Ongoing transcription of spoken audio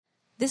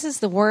This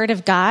is the word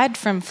of God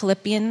from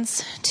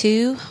Philippians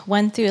 2,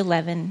 1 through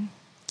 11.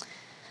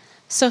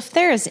 So if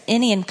there is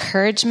any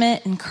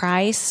encouragement in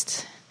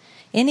Christ,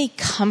 any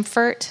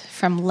comfort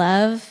from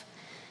love,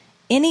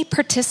 any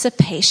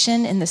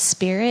participation in the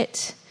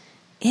Spirit,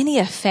 any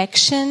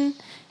affection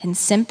and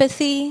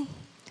sympathy,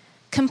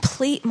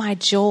 complete my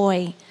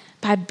joy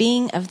by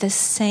being of the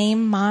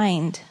same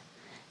mind,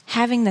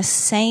 having the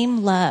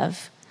same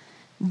love,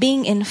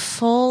 being in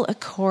full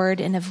accord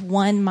and of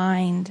one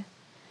mind.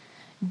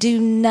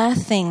 Do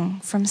nothing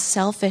from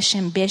selfish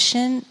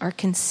ambition or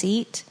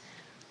conceit,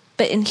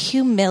 but in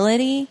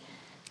humility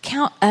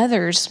count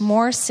others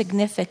more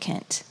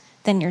significant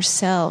than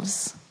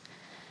yourselves.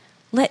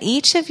 Let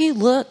each of you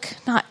look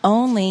not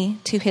only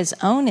to his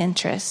own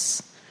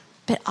interests,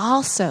 but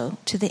also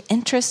to the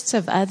interests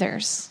of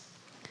others.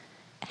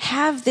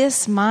 Have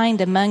this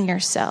mind among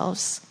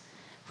yourselves,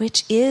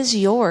 which is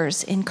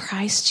yours in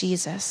Christ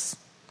Jesus,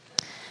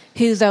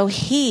 who, though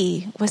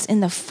he was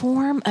in the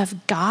form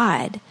of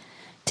God,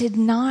 did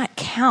not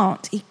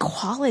count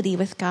equality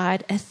with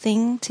God a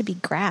thing to be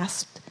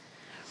grasped,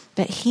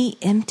 but he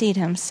emptied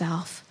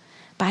himself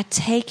by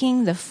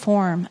taking the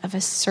form of a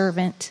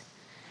servant,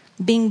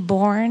 being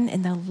born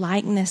in the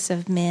likeness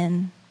of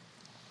men.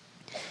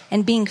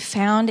 And being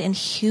found in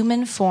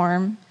human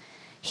form,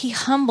 he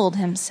humbled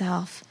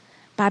himself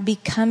by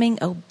becoming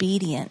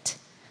obedient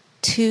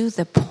to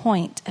the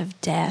point of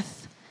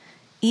death,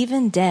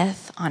 even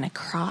death on a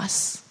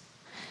cross.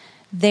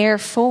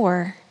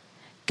 Therefore,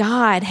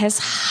 God has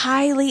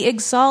highly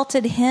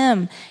exalted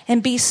him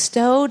and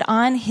bestowed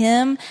on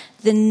him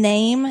the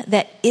name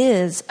that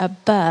is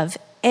above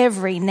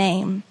every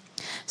name,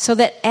 so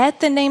that at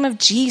the name of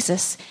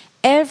Jesus,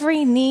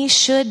 every knee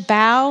should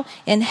bow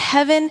in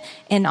heaven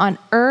and on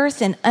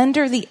earth and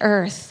under the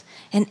earth,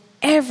 and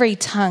every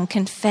tongue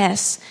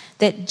confess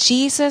that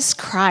Jesus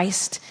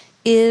Christ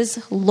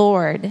is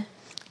Lord,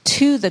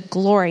 to the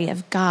glory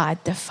of God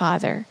the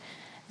Father.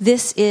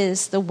 This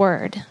is the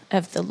word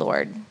of the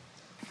Lord.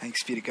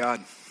 Thanks be to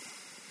God.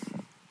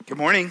 Good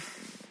morning.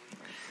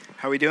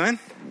 How are we doing?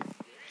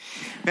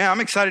 Man, I'm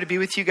excited to be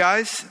with you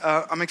guys.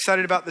 I'm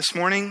excited about this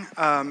morning,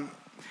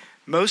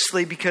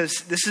 mostly because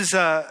this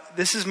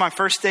is my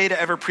first day to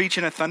ever preach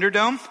in a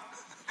Thunderdome.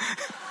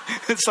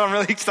 So I'm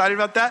really excited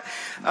about that.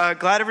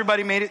 Glad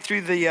everybody made it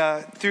through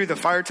the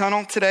fire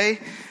tunnel today.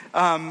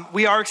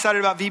 We are excited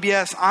about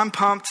VBS. I'm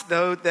pumped,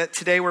 though, that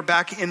today we're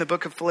back in the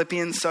book of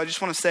Philippians. So I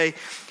just want to say,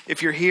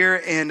 if you're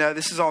here and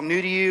this is all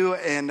new to you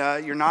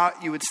and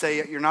you would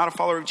say you're not a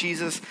follower of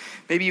Jesus,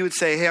 maybe you would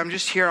say, hey, I'm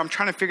just here. I'm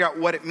trying to figure out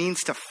what it means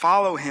to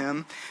follow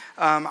him.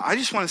 I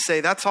just want to say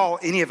that's all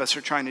any of us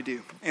are trying to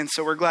do. And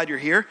so we're glad you're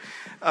here.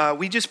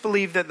 We just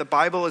believe that the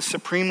Bible is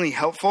supremely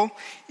helpful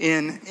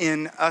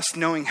in us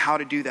knowing how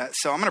to do that.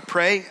 So I'm going to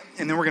pray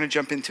and then we're going to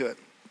jump into it.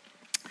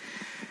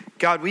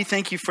 God, we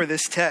thank you for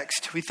this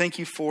text. We thank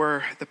you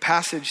for the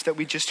passage that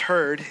we just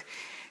heard.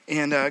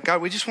 And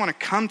God, we just want to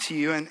come to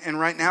you and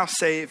right now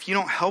say, if you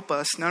don't help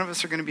us, none of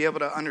us are going to be able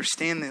to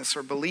understand this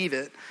or believe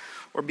it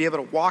or be able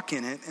to walk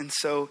in it. And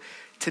so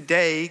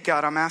today,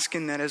 God, I'm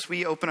asking that as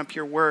we open up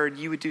your word,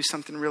 you would do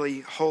something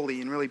really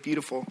holy and really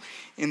beautiful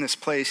in this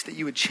place, that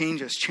you would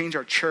change us, change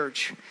our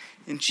church.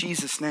 In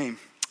Jesus' name,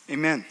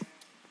 amen.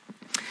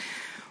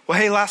 Well,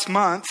 hey, last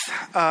month,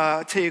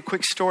 I'll tell you a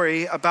quick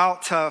story.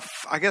 About, 5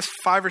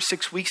 or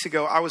 6 weeks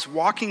ago, I was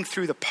walking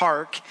through the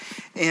park,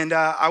 and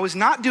I was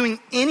not doing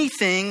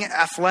anything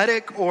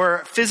athletic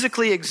or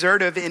physically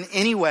exertive in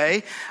any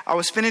way. I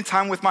was spending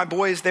time with my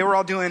boys. They were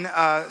all doing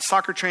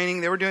soccer training.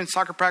 They were doing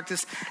soccer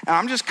practice, and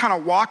I'm just kind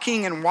of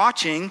walking and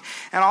watching,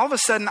 and all of a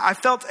sudden, I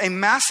felt a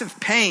massive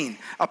pain,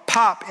 a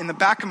pop in the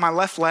back of my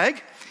left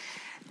leg.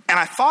 And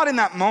I thought in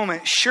that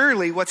moment,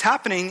 surely what's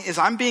happening is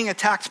I'm being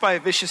attacked by a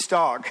vicious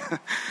dog.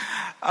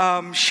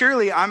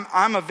 Surely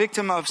I'm a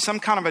victim of some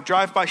kind of a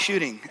drive-by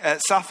shooting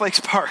at South Lakes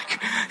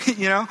Park,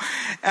 you know?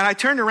 And I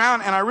turned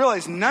around and I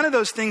realized none of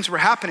those things were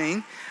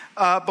happening.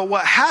 But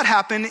what had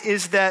happened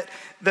is that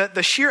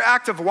the sheer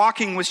act of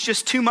walking was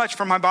just too much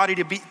for my body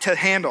to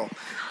handle.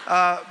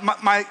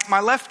 My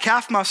left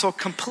calf muscle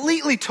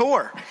completely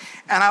tore.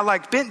 And I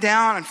bent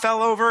down and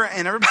fell over,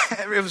 and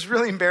it was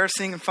really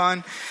embarrassing and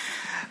fun.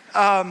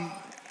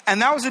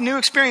 And that was a new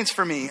experience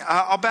for me.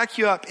 I'll back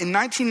you up. In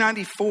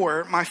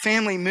 1994, my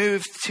family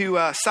moved to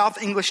South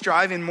English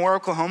Drive in Moore,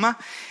 Oklahoma.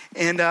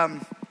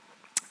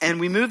 And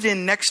we moved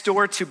in next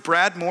door to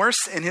Brad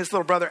Morse and his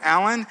little brother,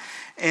 Alan.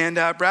 And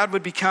Brad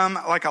would become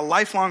like a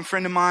lifelong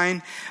friend of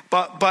mine.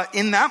 But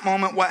in that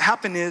moment, what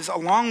happened is,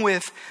 along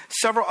with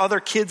several other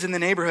kids in the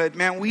neighborhood,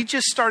 man, we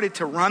just started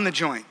to run the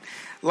joint.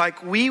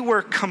 Like, we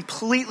were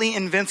completely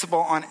invincible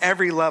on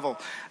every level.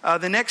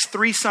 The next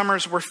 3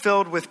 summers were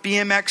filled with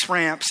BMX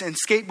ramps and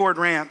skateboard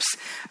ramps.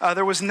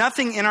 There was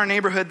nothing in our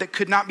neighborhood that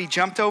could not be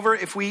jumped over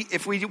if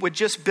we would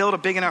just build a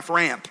big enough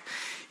ramp,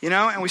 you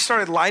know? And we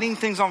started lighting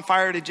things on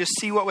fire to just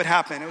see what would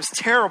happen. It was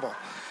terrible.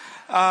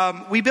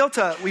 We built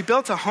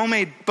a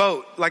homemade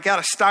boat, like out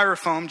of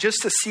styrofoam,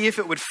 just to see if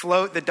it would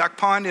float the duck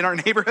pond in our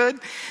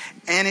neighborhood.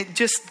 And it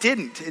just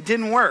didn't. It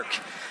didn't work.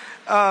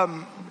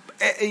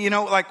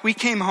 like we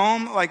came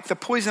home, like the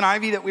poison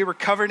ivy that we were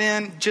covered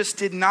in just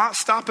did not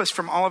stop us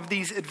from all of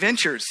these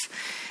adventures.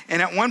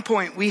 And at one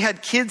point we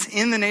had kids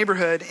in the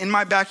neighborhood in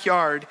my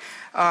backyard,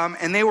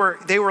 and they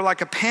were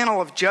like a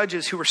panel of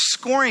judges who were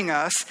scoring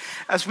us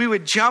as we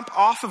would jump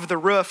off of the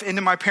roof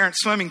into my parents'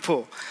 swimming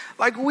pool.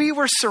 Like we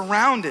were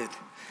surrounded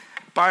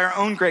by our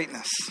own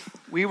greatness.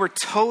 We were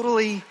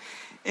totally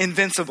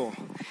invincible.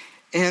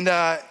 And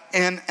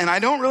I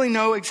don't really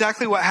know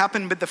exactly what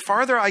happened, but the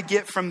farther I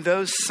get from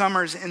those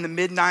summers in the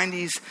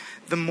mid-90s,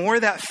 the more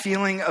that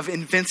feeling of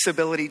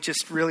invincibility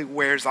just really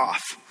wears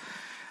off.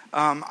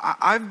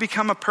 I've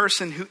become a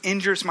person who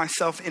injures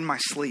myself in my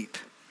sleep.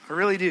 I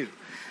really do.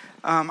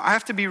 I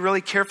have to be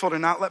really careful to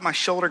not let my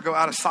shoulder go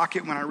out of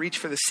socket when I reach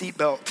for the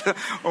seatbelt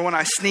or when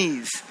I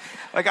sneeze.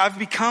 Like I've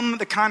become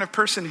the kind of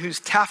person whose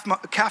calf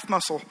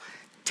muscle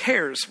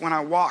tears when I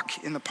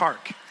walk in the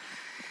park.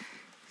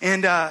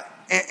 And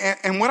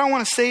what I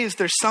want to say is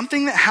there's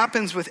something that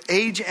happens with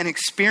age and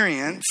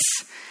experience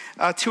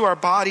to our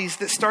bodies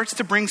that starts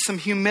to bring some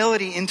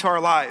humility into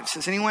our lives.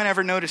 Has anyone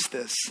ever noticed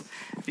this?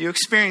 Have you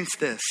experienced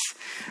this?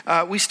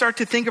 We start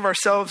to think of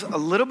ourselves a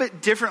little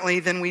bit differently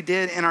than we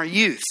did in our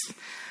youth.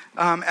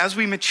 As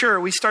we mature,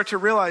 we start to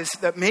realize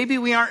that maybe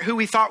we aren't who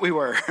we thought we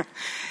were.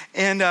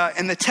 And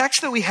the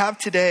text that we have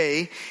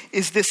today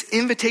is this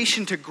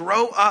invitation to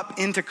grow up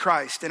into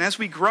Christ. And as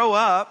we grow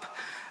up,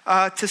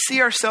 to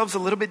see ourselves a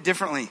little bit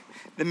differently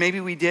than maybe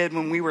we did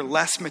when we were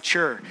less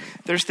mature.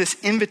 There's this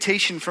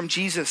invitation from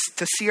Jesus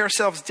to see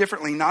ourselves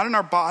differently, not in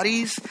our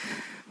bodies,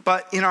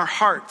 but in our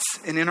hearts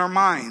and in our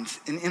minds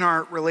and in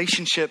our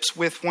relationships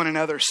with one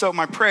another. So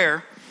my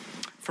prayer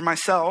for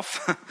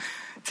myself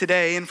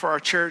today and for our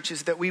church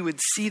is that we would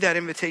see that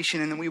invitation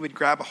and then we would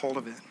grab a hold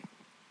of it.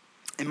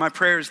 And my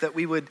prayer is that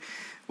we would,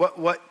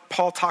 what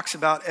Paul talks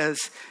about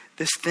as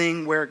this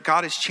thing where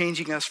God is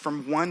changing us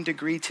from one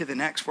degree to the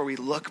next, where we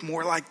look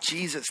more like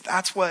Jesus.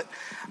 That's what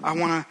I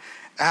want to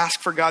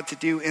ask for God to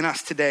do in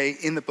us today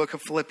in the book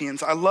of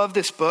Philippians. I love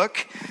this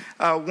book.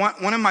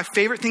 One of my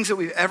favorite things that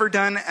we've ever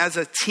done as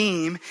a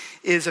team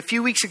is a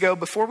few weeks ago,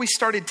 before we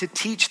started to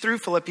teach through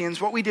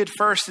Philippians, what we did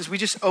first is we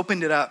just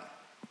opened it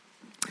up.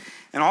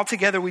 And all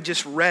together we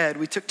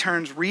took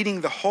turns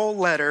reading the whole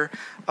letter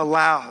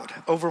aloud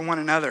over one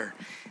another.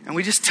 And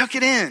we just took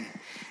it in.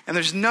 And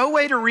there's no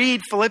way to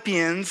read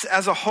Philippians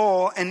as a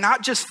whole and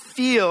not just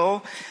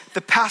feel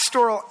the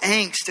pastoral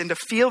angst and to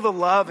feel the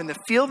love and to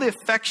feel the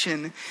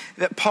affection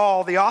that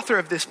Paul, the author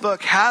of this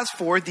book, has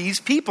for these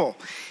people.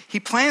 He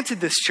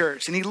planted this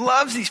church and he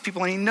loves these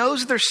people and he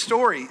knows their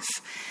stories.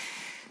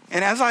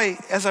 And as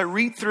I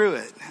read through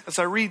it, as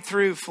I read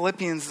through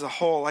Philippians as a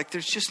whole, like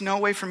there's just no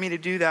way for me to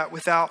do that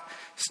without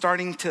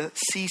starting to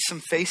see some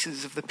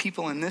faces of the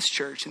people in this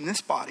church, in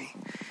this body.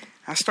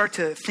 I start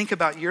to think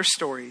about your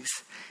stories.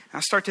 I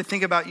start to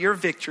think about your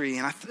victory,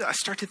 and I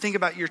start to think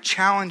about your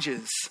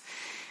challenges,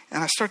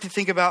 and I start to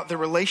think about the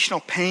relational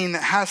pain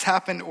that has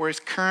happened or is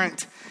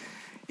current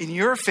in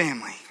your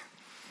family.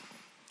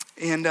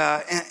 And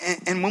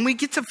when we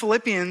get to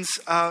Philippians,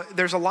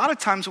 there's a lot of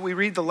times when we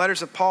read the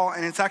letters of Paul,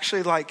 and it's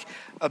actually like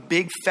a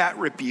big fat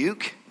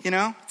rebuke,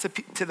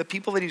 to the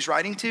people that he's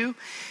writing to.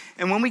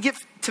 And when we get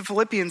to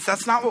Philippians,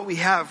 that's not what we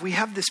have. We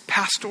have this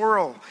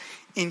pastoral,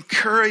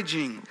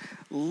 encouraging,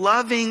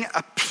 loving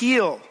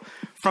appeal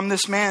from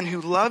this man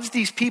who loves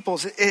these people.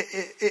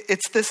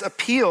 It's this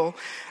appeal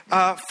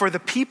for the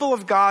people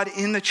of God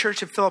in the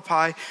church of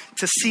Philippi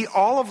to see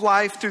all of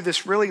life through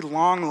this really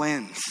long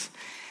lens.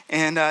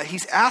 And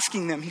he's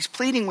asking them, he's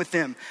pleading with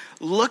them,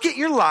 look at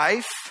your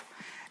life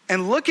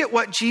and look at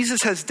what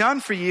Jesus has done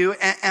for you.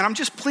 And I'm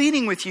just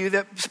pleading with you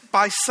that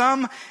by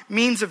some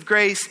means of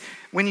grace,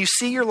 when you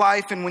see your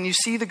life and when you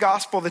see the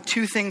gospel, the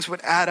two things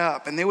would add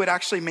up and they would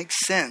actually make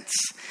sense.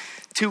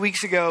 2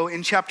 weeks ago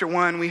in chapter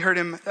 1, we heard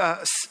him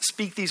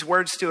speak these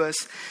words to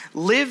us.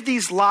 Live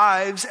these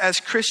lives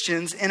as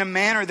Christians in a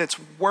manner that's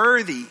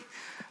worthy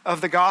of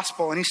the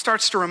gospel. And he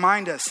starts to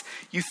remind us,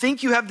 you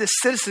think you have this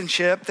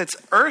citizenship that's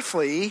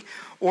earthly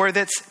or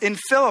that's in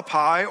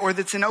Philippi or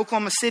that's in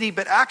Oklahoma City,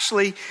 but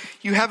actually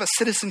you have a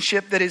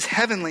citizenship that is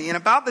heavenly. And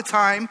about the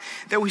time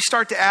that we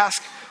start to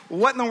ask,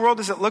 what in the world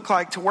does it look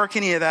like to work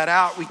any of that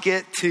out, we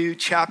get to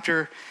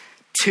chapter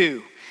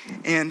 2.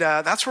 And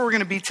that's where we're going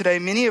to be today.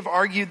 Many have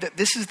argued that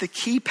this is the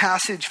key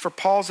passage for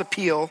Paul's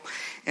appeal,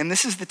 and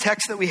this is the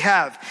text that we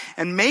have.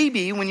 And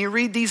maybe when you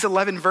read these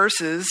 11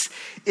 verses,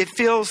 it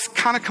feels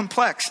kind of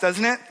complex,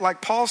 doesn't it?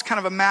 Like Paul's kind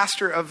of a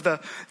master of the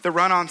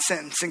run-on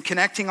sentence and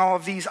connecting all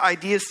of these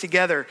ideas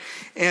together.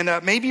 And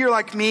maybe you're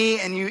like me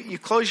and you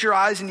close your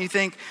eyes and you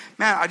think,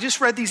 man, I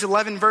just read these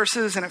 11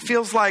 verses and it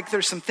feels like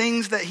there's some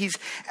things that he's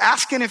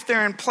asking if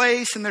they're in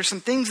place, and there's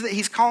some things that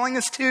he's calling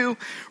us to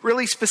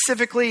really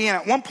specifically. And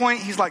at one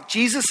point he's like,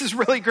 Jesus is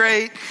really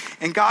great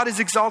and God is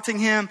exalting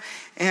him.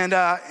 And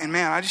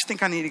man, I just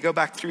think I need to go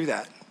back through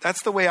that.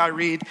 That's the way I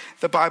read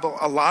the Bible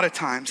a lot of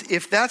times.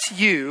 If that's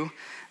you,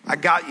 I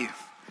got you.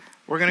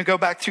 We're going to go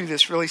back through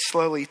this really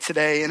slowly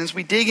today. And as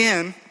we dig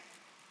in,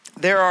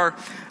 There are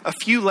a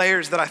few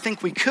layers that I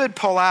think we could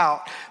pull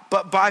out,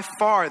 but by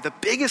far the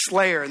biggest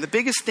layer and the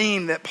biggest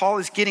theme that Paul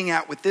is getting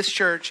at with this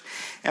church,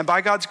 and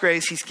by God's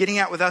grace, he's getting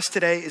at with us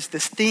today, is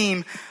this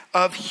theme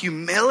of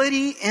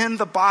humility in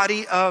the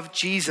body of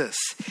Jesus.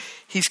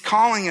 He's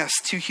calling us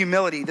to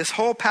humility. This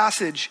whole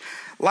passage,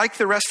 like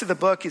the rest of the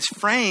book, is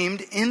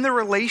framed in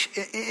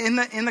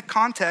the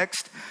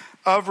context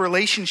of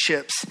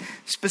relationships.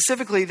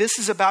 Specifically, this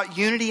is about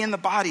unity in the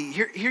body.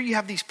 Here you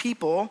have these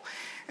people,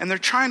 and they're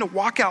trying to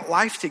walk out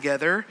life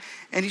together.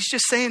 And he's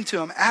just saying to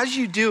them, as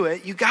you do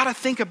it, you got to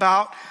think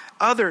about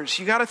others.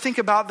 You got to think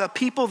about the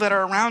people that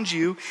are around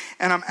you.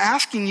 And I'm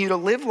asking you to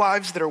live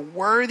lives that are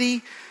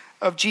worthy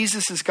of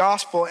Jesus'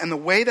 gospel. And the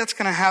way that's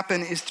going to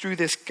happen is through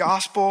this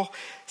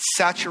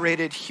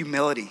gospel-saturated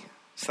humility.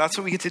 So that's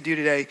what we get to do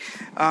today.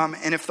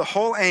 And if the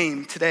whole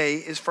aim today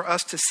is for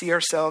us to see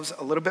ourselves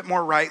a little bit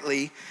more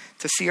rightly,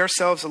 to see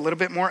ourselves a little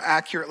bit more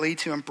accurately,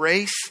 to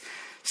embrace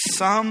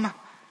some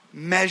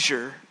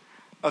measure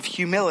of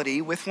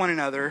humility with one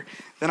another,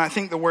 then I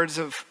think the words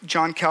of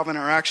John Calvin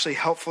are actually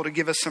helpful to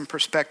give us some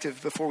perspective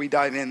before we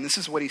dive in. This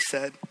is what he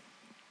said.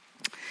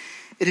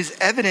 It is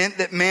evident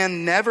that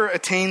man never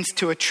attains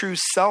to a true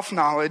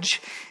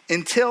self-knowledge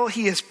until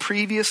he has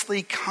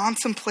previously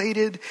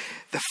contemplated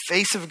the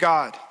face of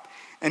God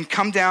and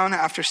come down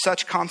after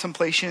such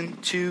contemplation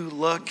to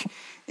look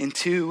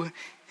into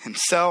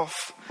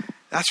himself.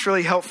 That's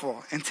really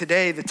helpful. And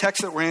today, the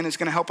text that we're in is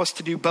going to help us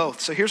to do both.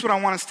 So here's what I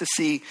want us to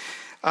see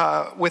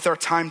with our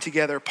time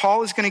together.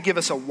 Paul is going to give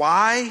us a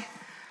why,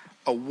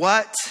 a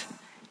what,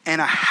 and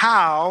a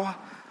how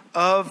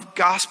of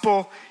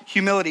gospel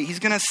humility. He's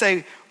going to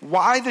say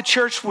why the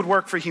church would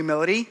work for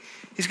humility.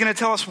 He's going to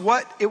tell us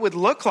what it would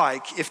look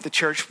like if the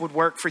church would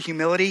work for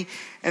humility.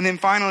 And then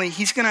finally,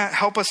 he's going to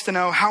help us to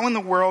know how in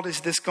the world is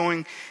this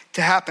going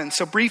to happen.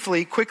 So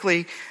briefly,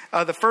 quickly,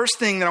 the first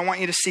thing that I want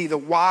you to see, the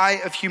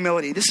why of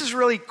humility. This is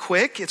really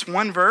quick. It's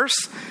one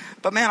verse.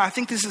 But man, I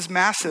think this is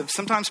massive.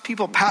 Sometimes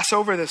people pass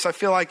over this, I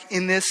feel like,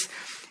 in this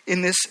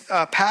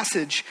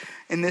passage,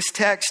 in this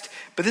text.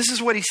 But this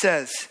is what he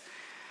says.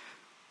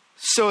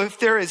 So if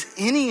there is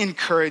any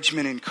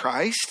encouragement in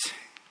Christ,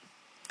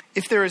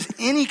 if there is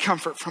any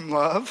comfort from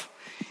love,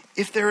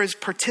 if there is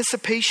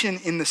participation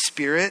in the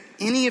Spirit,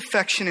 any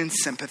affection and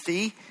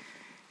sympathy,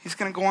 he's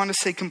going to go on to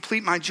say,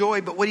 complete my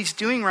joy. But what he's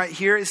doing right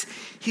here is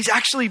he's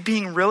actually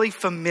being really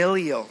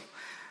familial.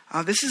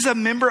 This is a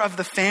member of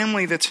the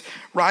family that's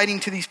writing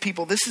to these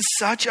people. This is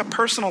such a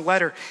personal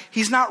letter.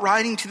 He's not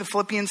writing to the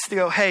Philippians to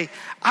go, hey,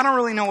 I don't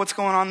really know what's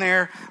going on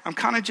there. I'm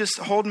kind of just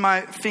holding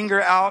my finger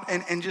out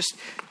and just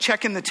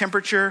checking the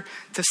temperature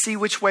to see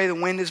which way the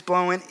wind is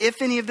blowing.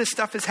 If any of this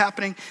stuff is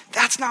happening,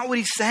 that's not what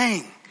he's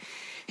saying.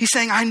 He's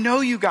saying, I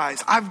know you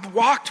guys. I've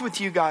walked with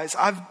you guys.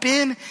 I've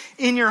been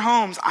in your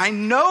homes. I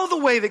know the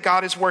way that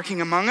God is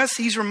working among us.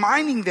 He's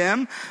reminding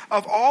them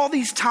of all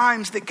these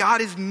times that God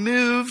has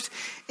moved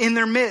in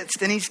their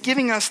midst. And he's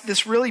giving us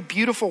this really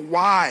beautiful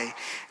why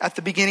at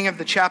the beginning of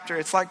the chapter.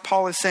 It's like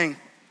Paul is saying,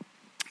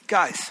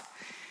 guys,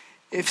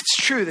 if it's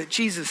true that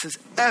Jesus has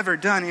ever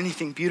done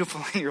anything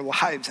beautiful in your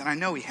lives, and I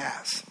know he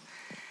has,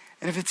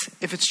 and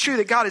if it's true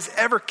that God has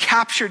ever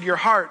captured your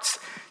hearts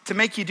to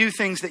make you do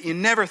things that you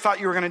never thought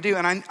you were going to do,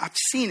 and I've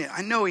seen it,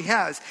 I know he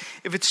has.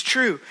 If it's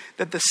true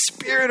that the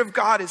Spirit of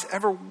God has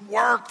ever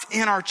worked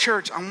in our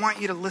church, I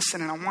want you to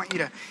listen and I want you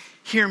to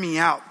hear me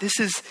out. This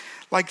is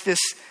like this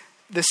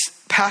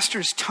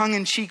pastor's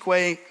tongue-in-cheek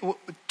way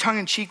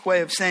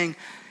of saying,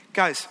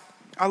 guys,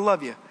 I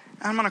love you.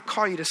 I'm going to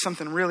call you to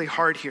something really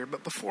hard here,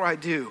 but before I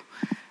do,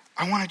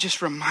 I want to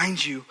just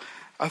remind you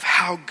of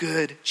how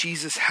good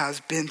Jesus has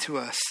been to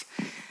us.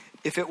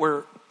 If it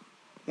were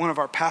one of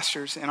our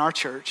pastors in our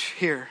church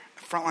here,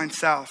 Frontline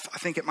South, I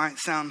think it might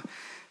sound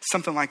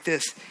something like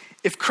this.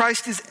 If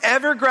Christ has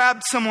ever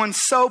grabbed someone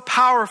so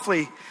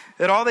powerfully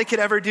that all they could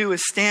ever do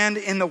is stand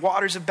in the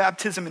waters of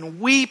baptism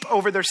and weep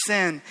over their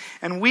sin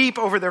and weep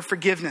over their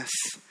forgiveness,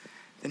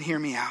 then hear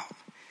me out.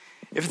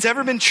 If it's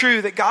ever been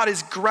true that God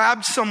has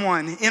grabbed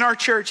someone in our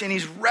church and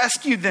he's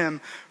rescued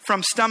them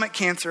from stomach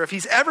cancer, if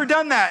he's ever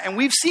done that and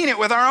we've seen it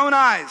with our own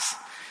eyes,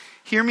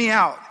 hear me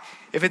out.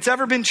 If it's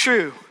ever been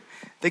true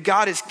that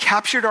God has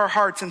captured our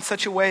hearts in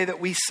such a way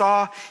that we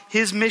saw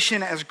his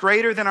mission as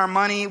greater than our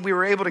money, we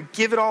were able to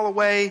give it all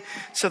away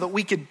so that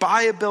we could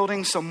buy a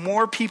building so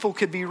more people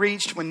could be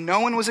reached when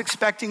no one was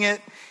expecting it,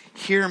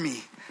 hear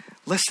me,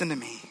 listen to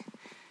me.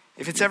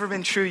 If it's ever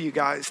been true, you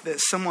guys,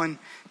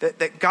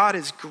 that God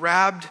has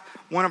grabbed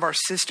one of our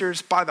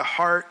sisters by the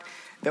heart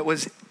that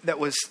was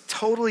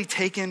totally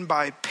taken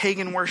by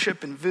pagan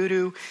worship and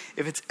voodoo,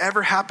 if it's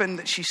ever happened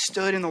that she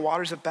stood in the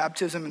waters of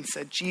baptism and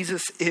said,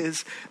 Jesus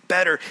is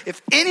better.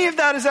 If any of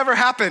that has ever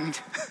happened,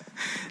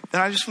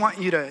 then I just want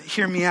you to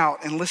hear me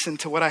out and listen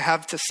to what I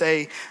have to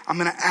say. I'm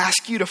going to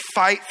ask you to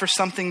fight for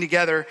something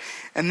together.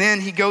 And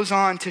then he goes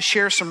on to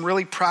share some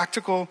really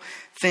practical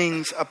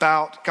things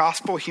about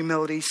gospel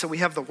humility. So we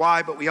have the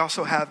why, but we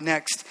also have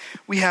next,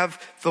 we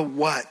have the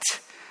what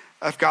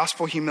of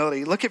gospel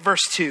humility. Look at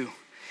verse 2.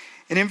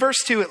 And in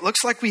verse 2, it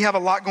looks like we have a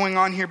lot going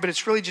on here, but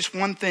it's really just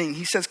one thing.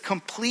 He says,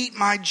 complete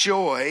my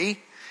joy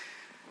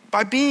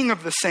by being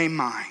of the same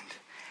mind,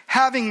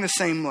 having the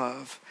same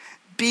love,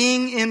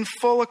 being in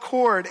full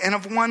accord and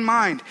of one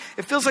mind.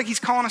 It feels like he's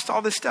calling us to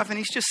all this stuff, and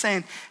he's just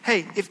saying,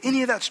 hey, if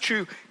any of that's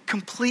true,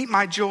 complete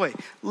my joy.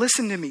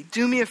 Listen to me.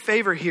 Do me a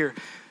favor here.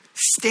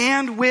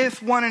 Stand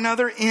with one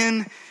another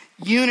in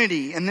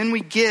unity. And then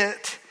we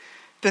get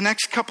the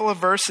next couple of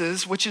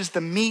verses, which is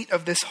the meat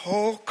of this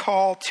whole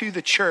call to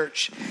the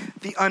church,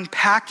 the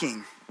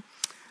unpacking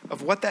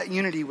of what that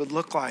unity would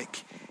look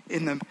like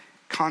in the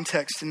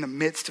context, in the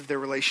midst of their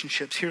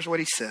relationships. Here's what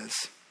he says.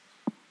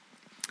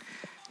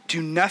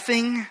 Do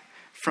nothing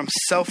from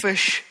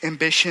selfish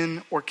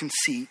ambition or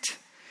conceit,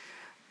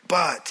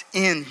 but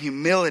in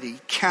humility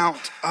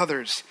count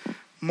others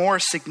more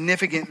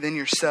significant than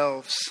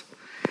yourselves.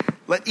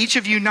 Let each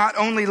of you not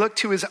only look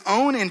to his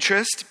own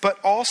interest, but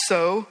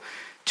also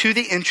to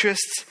the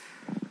interests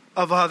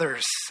of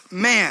others.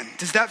 Man,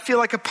 does that feel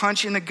like a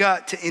punch in the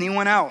gut to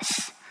anyone else?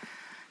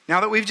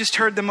 Now that we've just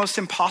heard the most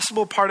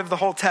impossible part of the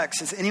whole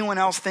text, is anyone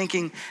else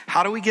thinking,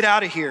 how do we get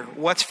out of here?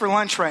 What's for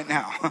lunch right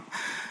now?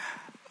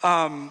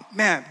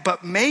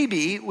 But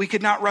maybe we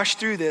could not rush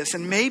through this.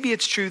 And maybe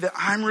it's true that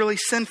I'm really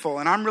sinful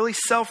and I'm really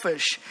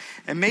selfish.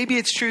 And maybe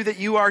it's true that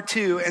you are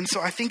too. And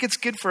so I think it's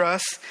good for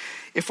us,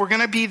 if we're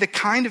going to be the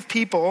kind of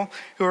people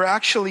who are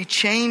actually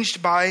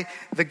changed by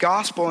the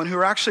gospel and who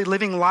are actually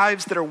living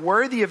lives that are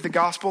worthy of the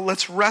gospel,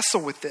 let's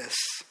wrestle with this.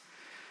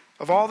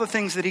 Of all the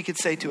things that he could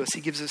say to us, he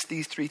gives us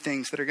these three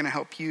things that are going to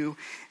help you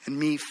and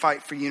me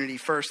fight for unity.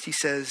 First, he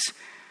says,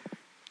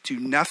 do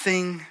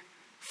nothing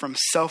from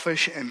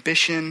selfish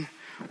ambition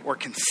or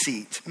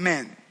conceit.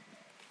 Man,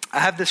 I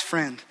have this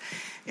friend,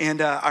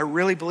 and I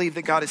really believe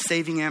that God is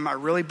saving him. I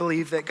really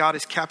believe that God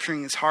is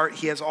capturing his heart.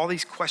 He has all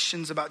these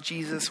questions about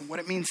Jesus and what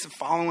it means to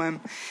follow him.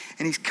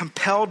 And he's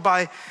compelled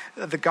by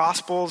the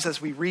Gospels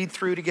as we read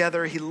through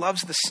together. He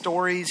loves the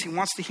stories. He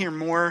wants to hear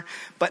more.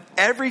 But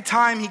every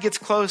time he gets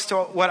close to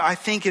what I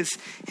think is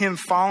him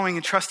following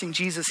and trusting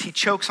Jesus, he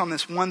chokes on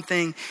this one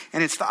thing,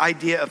 and it's the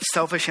idea of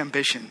selfish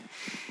ambition.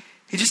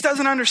 He just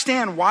doesn't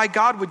understand why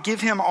God would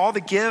give him all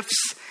the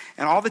gifts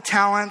and all the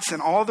talents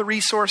and all the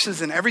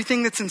resources and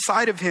everything that's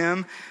inside of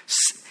him,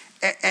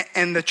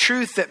 and the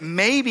truth that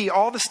maybe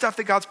all the stuff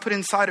that God's put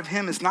inside of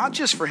him is not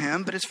just for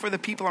him, but it's for the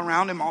people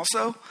around him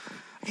also.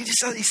 He's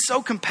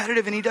so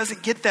competitive, and he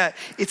doesn't get that.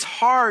 It's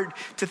hard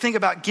to think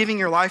about giving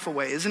your life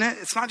away, isn't it?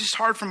 It's not just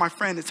hard for my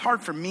friend, it's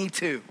hard for me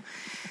too.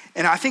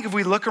 And I think if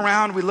we look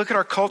around, we look at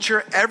our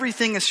culture,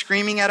 everything is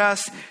screaming at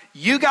us,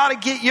 you got to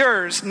get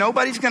yours.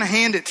 Nobody's going to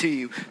hand it to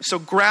you. So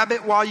grab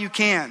it while you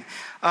can.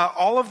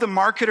 All of the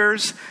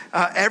marketers,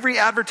 every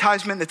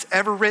advertisement that's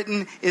ever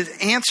written is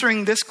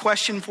answering this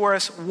question for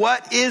us.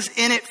 What is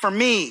in it for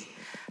me?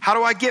 How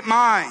do I get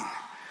mine?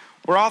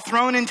 We're all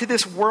thrown into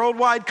this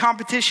worldwide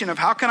competition of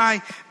how can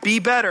I be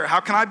better? How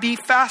can I be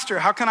faster?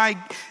 How can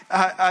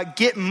I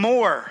get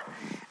more?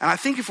 And I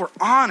think if we're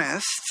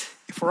honest,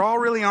 if we're all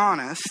really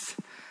honest,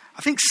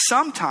 I think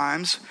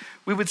sometimes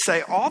we would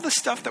say all the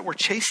stuff that we're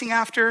chasing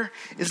after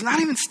is not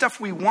even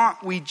stuff we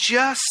want. We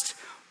just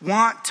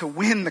want to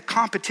win the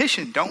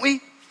competition, don't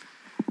we?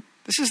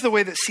 This is the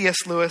way that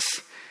C.S. Lewis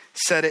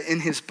said it in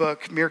his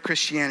book, Mere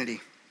Christianity.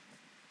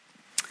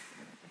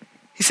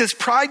 He says,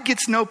 pride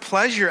gets no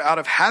pleasure out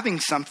of having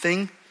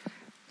something,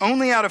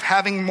 only out of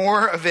having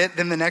more of it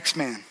than the next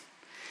man.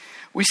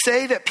 We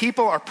say that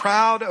people are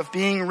proud of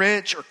being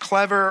rich or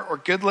clever or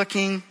good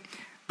looking,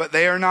 but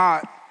they are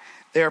not.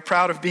 They are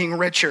proud of being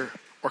richer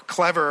or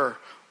cleverer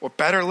or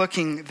better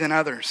looking than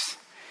others.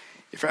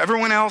 If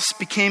everyone else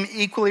became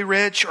equally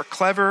rich or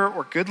clever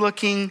or good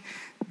looking,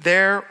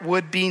 there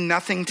would be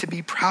nothing to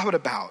be proud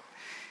about.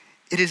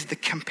 It is the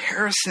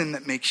comparison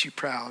that makes you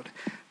proud.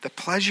 The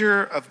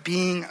pleasure of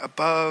being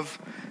above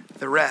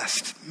the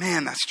rest.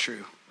 Man, that's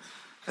true.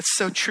 That's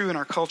so true in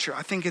our culture.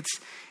 I think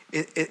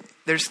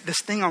there's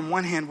this thing on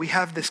one hand, we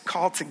have this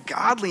call to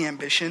godly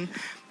ambition,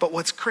 but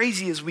what's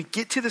crazy is we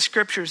get to the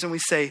scriptures and we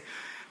say,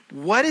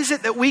 what is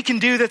it that we can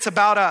do that's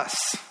about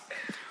us?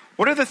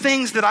 What are the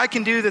things that I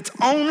can do that's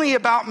only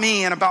about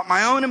me and about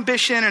my own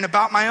ambition and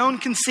about my own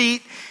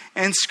conceit?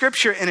 And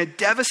scripture in a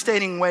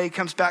devastating way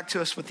comes back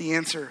to us with the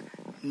answer,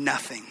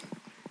 nothing.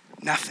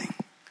 Nothing.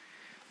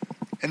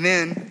 And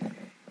then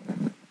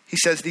he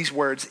says these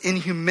words, in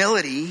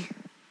humility,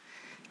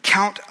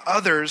 count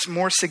others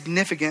more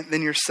significant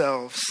than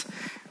yourselves.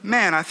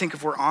 Man, I think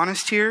if we're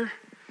honest here,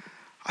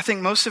 I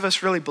think most of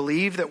us really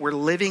believe that we're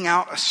living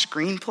out a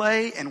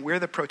screenplay and we're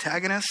the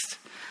protagonist.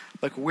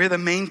 Like we're the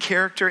main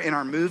character in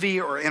our movie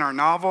or in our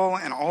novel,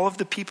 and all of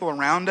the people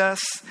around us,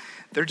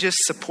 they're just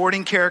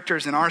supporting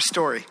characters in our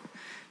story.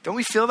 Don't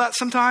we feel that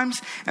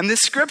sometimes? And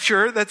this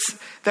scripture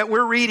that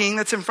we're reading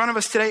that's in front of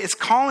us today is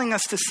calling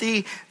us to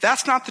see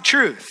that's not the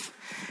truth.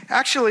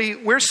 Actually,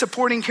 we're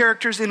supporting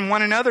characters in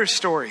one another's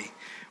story.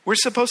 We're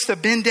supposed to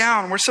bend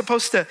down. We're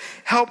supposed to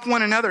help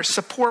one another,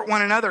 support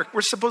one another.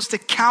 We're supposed to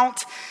count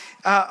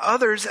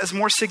others as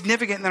more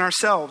significant than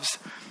ourselves.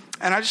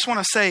 And I just want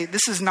to say,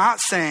 this is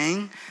not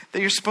saying that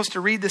you're supposed to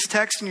read this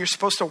text and you're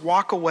supposed to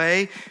walk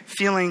away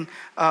feeling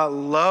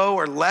low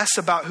or less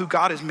about who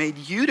God has made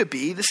you to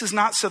be. This is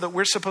not so that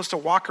we're supposed to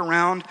walk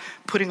around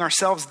putting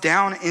ourselves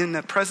down in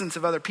the presence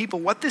of other people.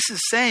 What this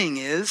is saying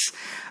is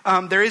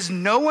there is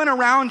no one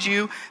around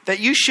you that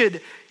you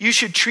should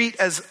treat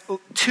as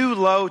too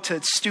low to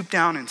stoop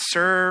down and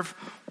serve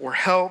or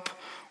help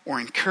or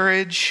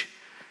encourage.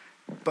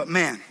 But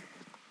man,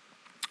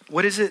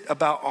 what is it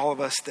about all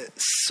of us that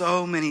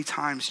so many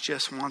times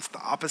just wants the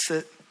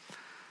opposite?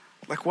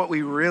 Like what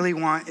we really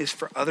want is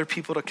for other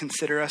people to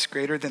consider us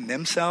greater than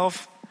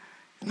themselves.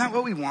 Isn't that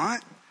what we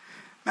want?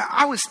 Now,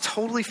 I was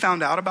totally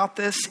found out about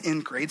this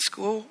in grade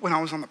school when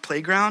I was on the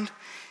playground.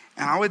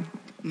 And I would,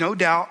 no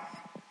doubt,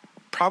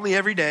 probably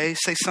every day,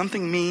 say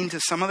something mean to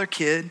some other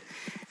kid.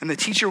 And the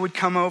teacher would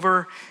come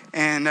over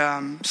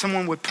and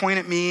someone would point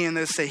at me and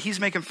they'd say, he's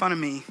making fun of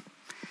me.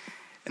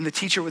 And the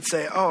teacher would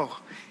say, oh,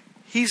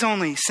 he's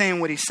only saying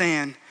what he's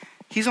saying.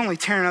 He's only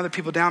tearing other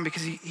people down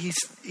because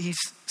he's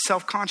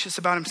self-conscious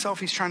about himself.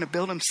 He's trying to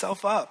build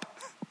himself up.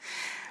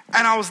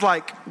 And I was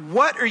like,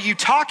 what are you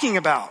talking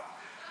about?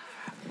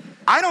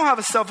 I don't have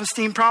a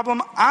self-esteem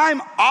problem.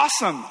 I'm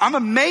awesome. I'm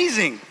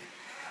amazing.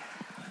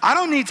 I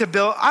don't need to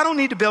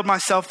build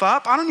myself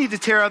up. I don't need to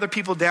tear other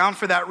people down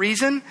for that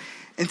reason,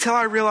 until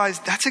I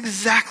realized that's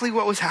exactly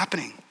what was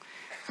happening.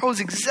 That was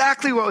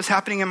exactly what was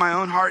happening in my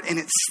own heart, and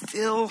it's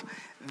still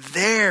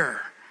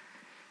there.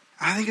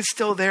 I think it's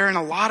still there in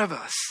a lot of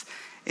us.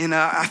 And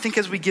I think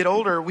as we get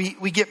older, we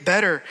get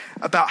better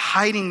about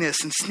hiding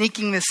this and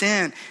sneaking this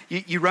in.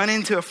 You run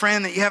into a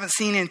friend that you haven't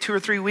seen in 2 or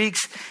 3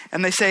 weeks,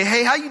 and they say,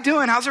 hey, how you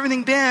doing? How's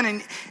everything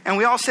been? And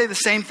we all say the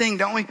same thing,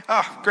 don't we?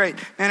 Oh, great.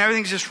 Man,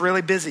 everything's just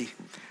really busy.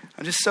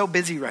 I'm just so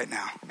busy right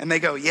now. And they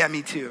go, yeah,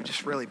 me too. I'm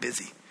just really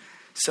busy.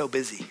 So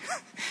busy.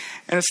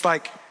 And it's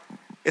like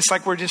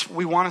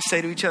we want to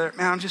say to each other,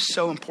 man, I'm just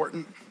so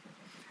important.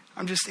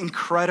 I'm just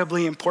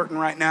incredibly important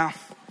right now.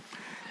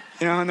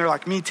 You know, and they're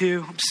like, me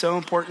too. I'm so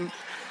important.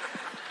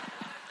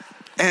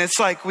 And it's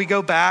like we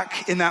go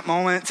back in that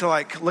moment to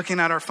like looking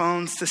at our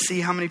phones to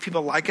see how many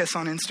people like us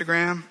on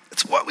Instagram.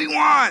 It's what we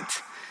want.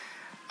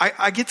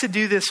 I get to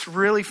do this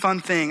really fun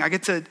thing. I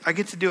get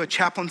to do a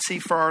chaplaincy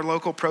for our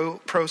local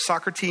pro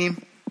soccer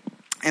team.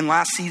 And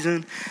last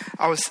season,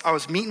 I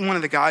was meeting one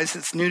of the guys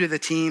that's new to the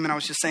team, and I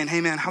was just saying,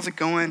 hey man, how's it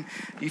going?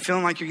 Are you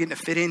feeling like you're getting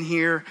to fit in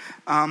here?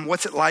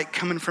 What's it like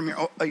coming from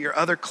your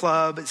other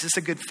club? Is this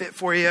a good fit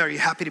for you? Are you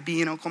happy to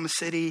be in Oklahoma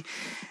City?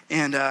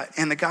 And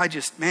the guy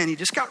he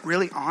just got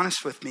really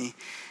honest with me.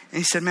 And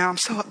he said, man,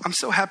 I'm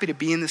so happy to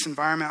be in this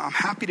environment. I'm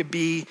happy to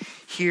be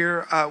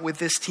here with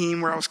this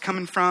team where I was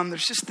coming from.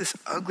 There's just this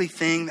ugly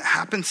thing that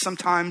happens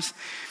sometimes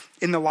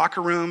in the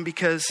locker room,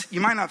 because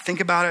you might not think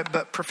about it,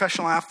 but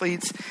professional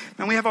athletes,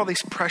 man, we have all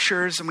these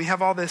pressures and we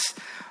have all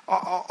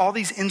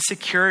these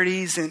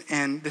insecurities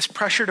and this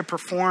pressure to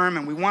perform,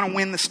 and we want to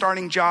win the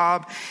starting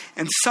job.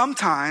 And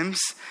sometimes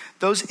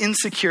those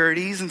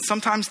insecurities and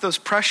sometimes those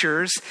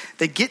pressures,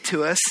 they get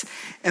to us.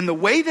 And the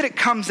way that it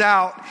comes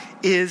out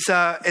is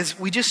as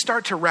we just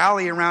start to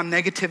rally around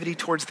negativity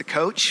towards the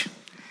coach.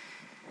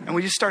 And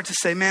we just start to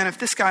say, man, if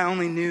this guy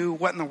only knew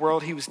what in the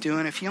world he was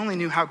doing, if he only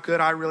knew how good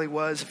I really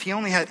was, if he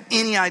only had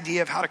any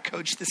idea of how to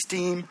coach this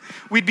team,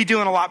 we'd be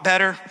doing a lot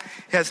better.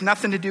 It has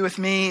nothing to do with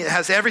me. It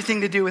has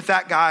everything to do with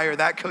that guy or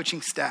that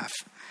coaching staff.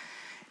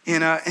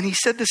 And he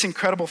said this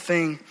incredible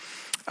thing.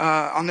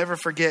 I'll never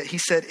forget. He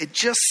said, it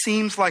just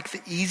seems like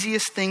the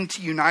easiest thing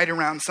to unite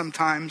around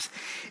sometimes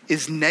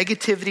is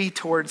negativity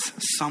towards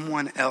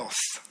someone else.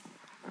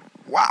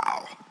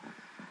 Wow.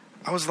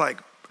 I was like,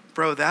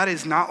 bro, that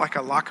is not like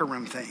a locker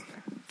room thing.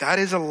 That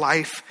is a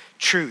life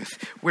truth.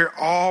 We're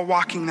all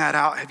walking that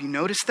out. Have you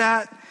noticed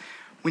that?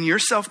 When you're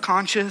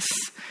self-conscious,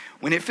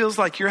 when it feels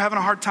like you're having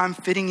a hard time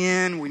fitting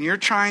in, when you're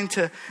trying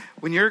to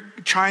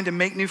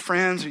make new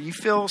friends, or you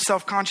feel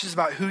self-conscious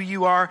about who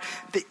you are,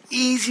 the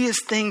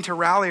easiest thing to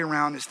rally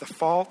around is the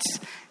faults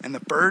and the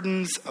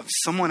burdens of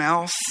someone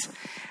else.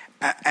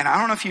 And I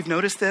don't know if you've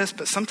noticed this,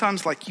 but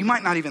sometimes like you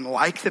might not even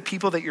like the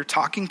people that you're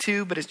talking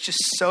to, but it's just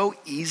so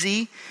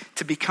easy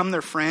to become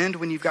their friend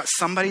when you've got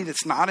somebody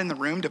that's not in the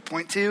room to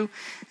point to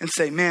and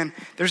say, man,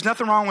 there's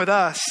nothing wrong with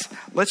us.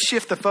 Let's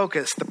shift the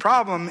focus. The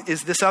problem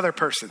is this other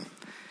person.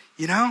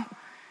 You know,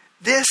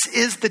 this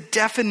is the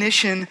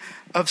definition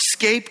of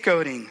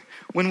scapegoating.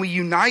 When we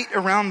unite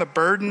around the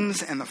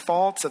burdens and the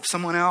faults of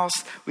someone else,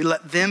 we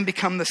let them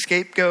become the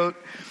scapegoat.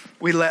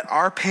 We let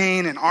our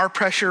pain and our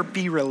pressure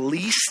be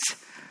released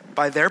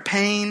by their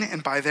pain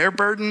and by their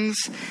burdens.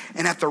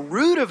 And at the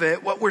root of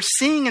it, what we're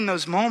seeing in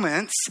those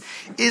moments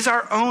is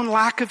our own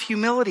lack of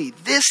humility.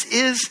 This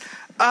is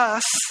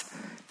us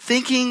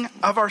thinking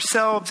of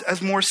ourselves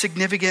as more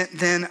significant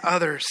than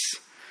others.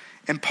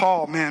 And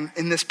Paul, man,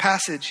 in this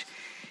passage,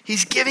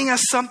 he's giving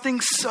us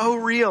something so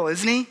real,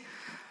 isn't he?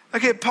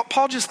 Okay,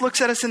 Paul just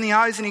looks at us in the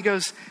eyes and he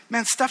goes,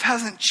 man, stuff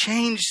hasn't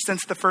changed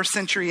since the first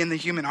century in the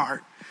human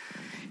heart.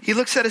 He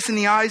looks at us in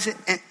the eyes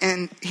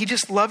and he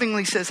just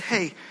lovingly says,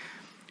 hey,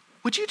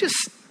 would you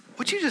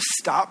would you just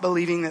stop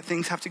believing that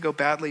things have to go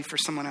badly for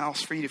someone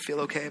else for you to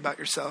feel okay about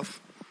yourself?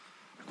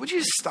 Would you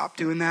just stop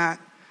doing that?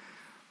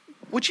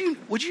 Would you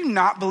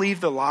not believe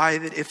the lie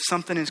that if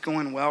something is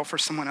going well for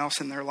someone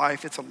else in their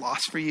life, it's a loss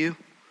for you?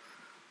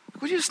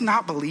 Would you just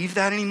not believe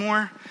that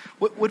anymore?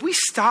 Would we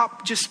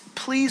stop,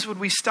 would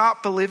we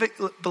stop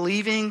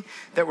believing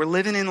that we're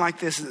living in like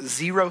this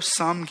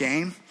zero-sum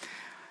game?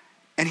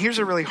 And here's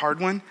a really hard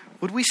one.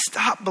 Would we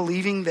stop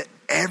believing that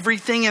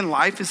everything in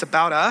life is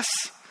about us?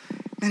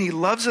 And he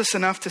loves us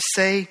enough to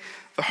say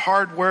the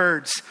hard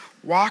words,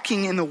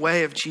 walking in the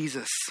way of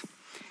Jesus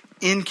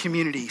in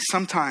community.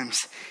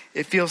 Sometimes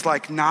it feels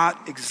like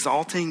not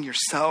exalting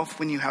yourself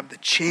when you have the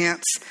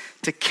chance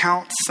to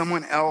count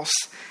someone else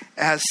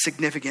as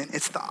significant.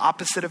 It's the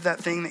opposite of that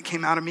thing that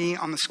came out of me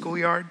on the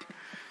schoolyard.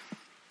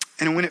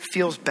 And when it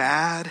feels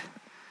bad,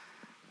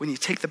 when you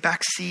take the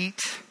back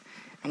seat,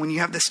 and when you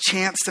have this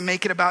chance to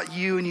make it about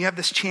you, and you have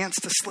this chance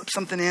to slip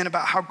something in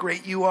about how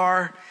great you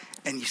are,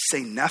 and you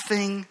say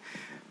nothing,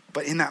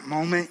 but in that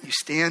moment, you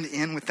stand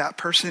in with that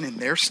person and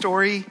their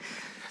story.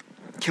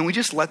 Can we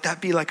just let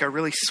that be like a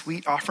really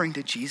sweet offering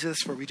to Jesus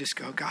where we just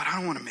go, God, I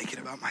don't want to make it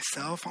about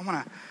myself. I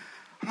want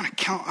to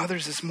count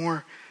others as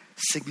more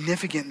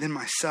significant than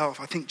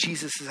myself. I think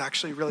Jesus is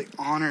actually really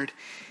honored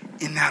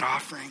in that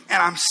offering.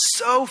 And I'm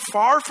so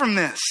far from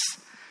this.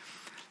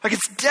 Like,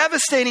 it's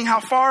devastating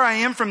how far I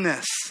am from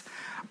this.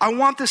 I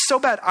want this so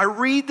bad. I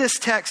read this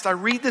text, I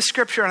read this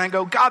scripture, and I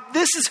go, God,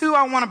 this is who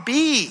I want to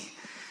be.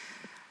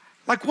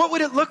 Like, what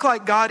would it look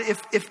like, God,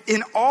 if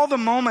in all the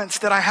moments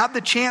that I had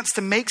the chance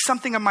to make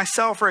something of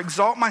myself or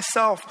exalt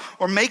myself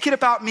or make it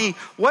about me,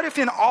 what if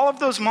in all of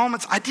those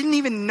moments I didn't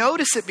even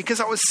notice it because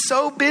I was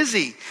so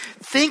busy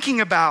thinking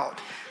about,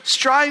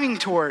 striving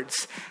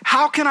towards,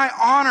 how can I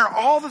honor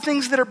all the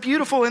things that are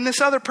beautiful in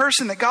this other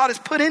person that God has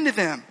put into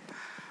them?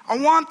 I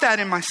want that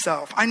in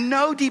myself. I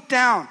know deep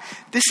down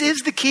this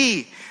is the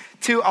key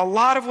to a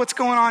lot of what's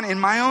going on in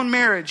my own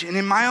marriage and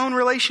in my own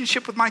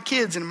relationship with my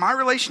kids and my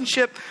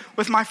relationship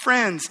with my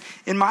friends,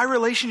 in my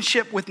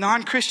relationship with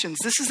non-Christians.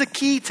 This is the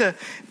key to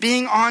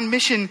being on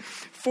mission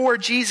for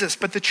Jesus.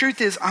 But the truth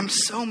is, I'm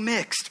so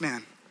mixed,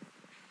 man.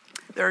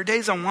 There are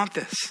days I want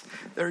this.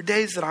 There are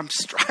days that I'm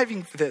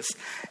striving for this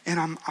and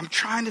I'm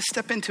trying to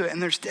step into it.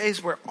 And there's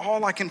days where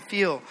all I can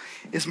feel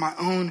is my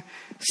own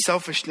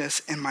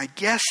selfishness. And my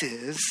guess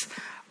is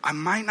I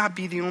might not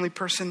be the only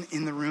person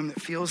in the room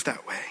that feels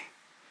that way.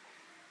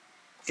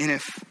 And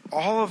if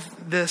all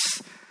of this,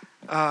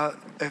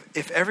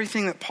 if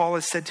everything that Paul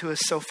has said to us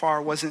so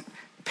far wasn't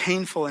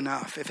painful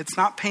enough, if it's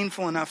not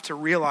painful enough to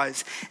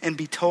realize and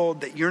be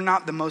told that you're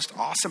not the most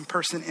awesome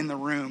person in the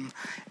room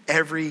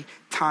every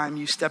time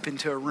you step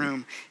into a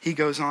room, he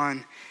goes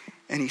on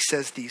and he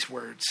says these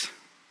words.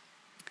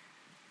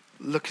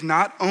 Look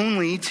not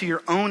only to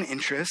your own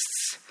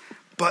interests,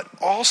 but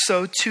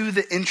also to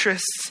the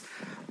interests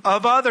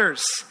of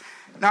others.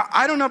 Now,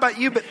 I don't know about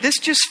you, but this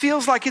just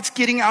feels like it's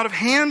getting out of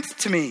hand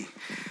to me.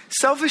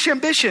 Selfish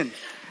ambition.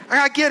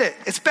 I get it.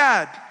 It's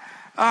bad.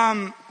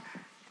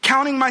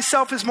 Counting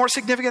myself as more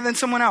significant than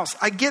someone else.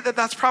 I get that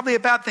that's probably a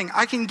bad thing.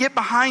 I can get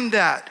behind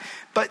that.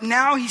 But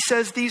now he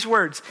says these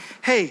words.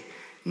 Hey,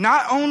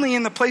 not only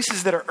in the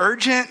places that are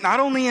urgent, not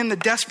only in the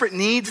desperate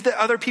needs that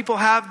other people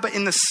have, but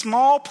in the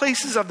small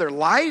places of their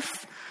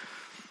life,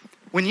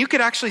 when you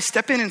could actually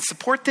step in and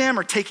support them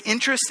or take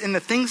interest in the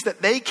things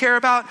that they care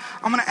about,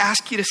 I'm going to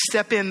ask you to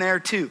step in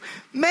there too.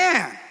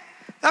 Man,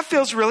 that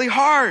feels really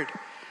hard.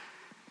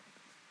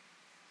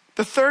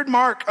 The third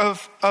mark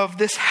of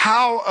this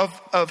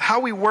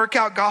how we work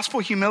out gospel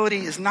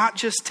humility is not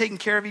just taking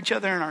care of each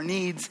other and our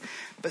needs,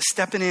 but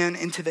stepping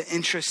into the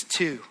interest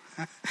too.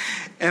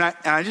 And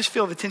I just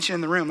feel the tension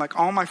in the room. Like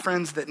all my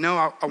friends that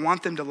know I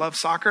want them to love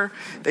soccer,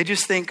 they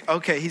just think,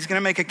 okay, he's going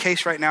to make a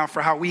case right now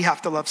for how we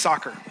have to love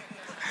soccer.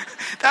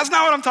 That's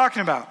not what I'm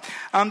talking about.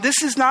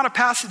 This is not a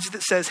passage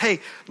that says, hey,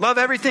 love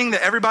everything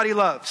that everybody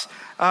loves.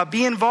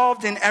 Be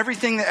involved in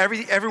everything that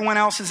everyone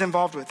else is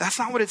involved with. That's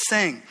not what it's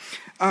saying.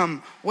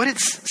 What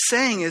it's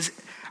saying is,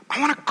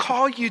 I want to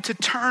call you to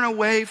turn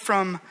away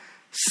from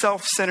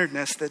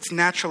self-centeredness that's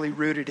naturally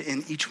rooted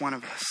in each one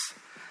of us.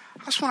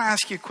 I just want to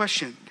ask you a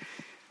question.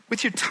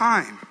 With your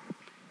time,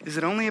 is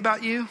it only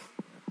about you?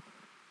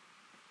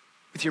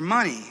 With your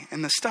money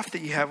and the stuff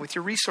that you have, with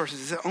your resources,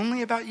 is it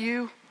only about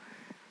you?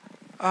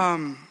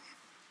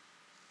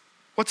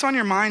 What's on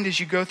your mind as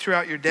you go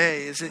throughout your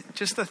day? Is it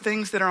just the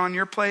things that are on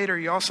your plate, or are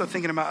you also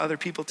thinking about other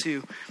people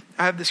too?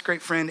 I have this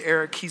great friend,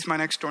 Eric. He's my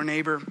next door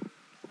neighbor.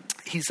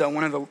 He's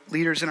one of the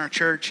leaders in our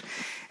church.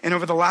 And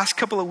over the last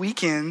couple of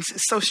weekends,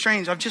 it's so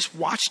strange. I've just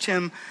watched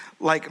him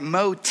like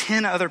mow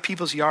 10 other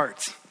people's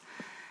yards.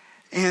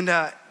 And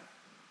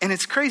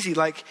it's crazy.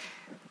 Like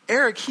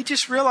Eric, he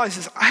just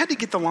realizes I had to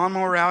get the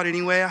lawnmower out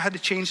anyway. I had to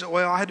change the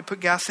oil. I had to put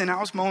gas in. I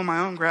was mowing my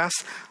own grass.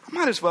 I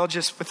might as well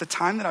just, with the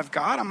time that I've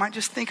got, I might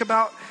just think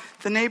about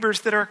the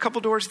neighbors that are a couple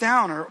doors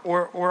down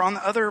or on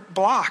the other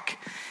block.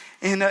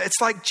 And it's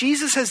like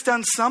Jesus has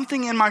done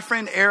something in my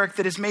friend Eric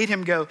that has made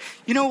him go,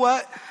 you know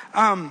what?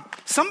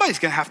 Somebody's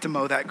going to have to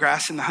mow that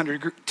grass in the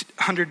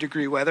 100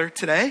 degree weather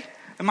today.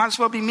 It might as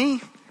well be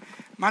me.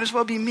 Might as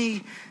well be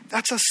me.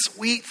 That's a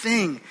sweet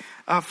thing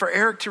for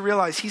Eric to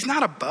realize. He's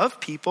not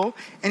above people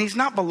and he's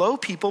not below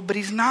people, but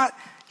he's not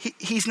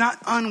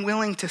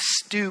unwilling to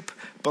stoop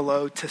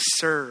below to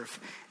serve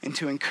and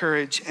to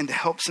encourage and to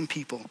help some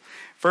people.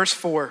 Verse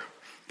 4,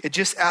 it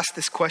just asks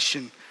this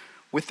question.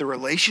 With the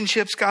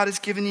relationships God has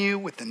given you,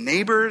 with the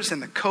neighbors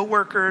and the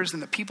coworkers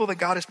and the people that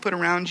God has put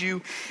around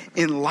you,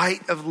 in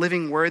light of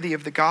living worthy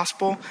of the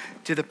gospel,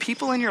 do the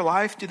people in your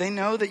life, do they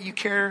know that you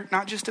care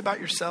not just about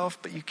yourself,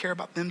 but you care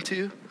about them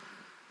too? Man,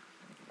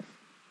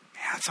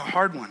 that's a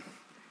hard one.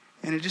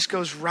 And it just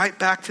goes right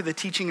back to the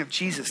teaching of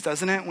Jesus,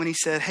 doesn't it? When he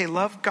said, hey,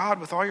 love God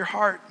with all your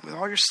heart, with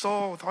all your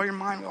soul, with all your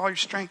mind, with all your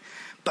strength,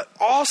 but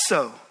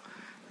also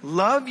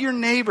love your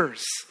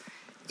neighbors,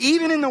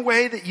 even in the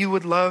way that you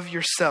would love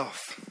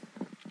yourself.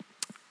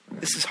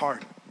 This is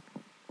hard.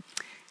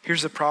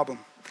 Here's the problem.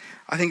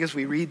 I think as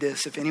we read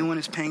this, if anyone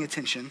is paying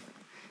attention,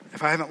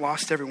 if I haven't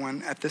lost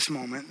everyone at this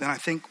moment, then I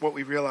think what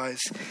we realize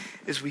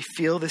is we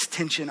feel this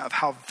tension of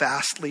how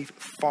vastly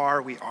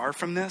far we are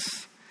from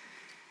this.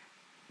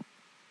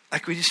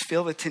 Like we just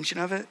feel the tension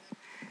of it.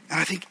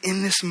 And I think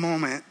in this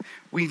moment,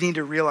 we need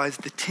to realize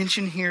the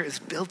tension here is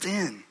built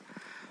in.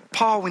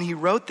 Paul, when he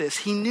wrote this,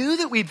 he knew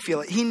that we'd feel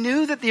it. He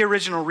knew that the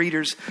original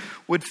readers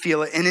would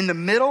feel it. And in the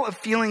middle of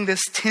feeling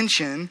this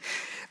tension,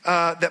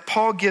 that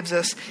Paul gives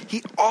us,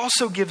 he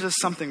also gives us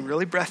something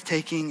really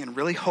breathtaking and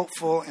really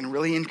hopeful and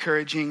really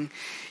encouraging.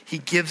 He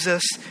gives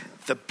us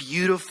the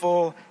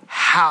beautiful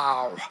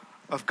how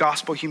of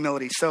gospel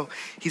humility. So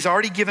he's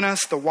already given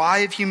us the why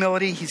of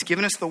humility. He's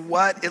given us the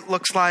what it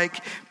looks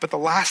like. But the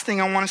last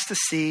thing I want us to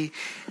see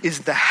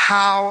is the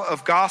how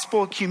of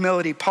gospel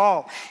humility.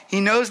 Paul,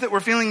 he knows that we're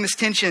feeling this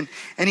tension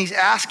and he's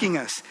asking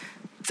us,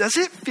 does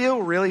it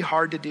feel really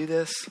hard to do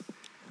this?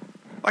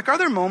 Like, are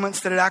there moments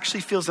that it actually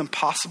feels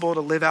impossible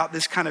to live out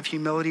this kind of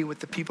humility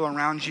with the people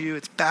around you?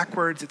 It's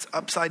backwards, it's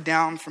upside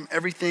down from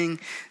everything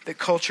that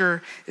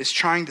culture is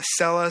trying to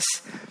sell us.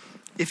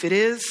 If it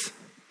is,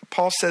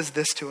 Paul says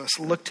this to us,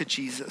 look to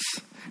Jesus.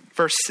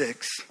 Verse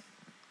 6.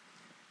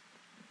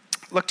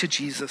 Look to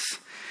Jesus,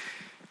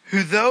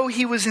 who though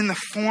he was in the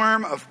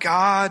form of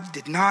God,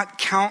 did not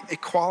count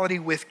equality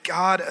with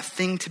God a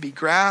thing to be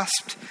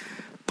grasped,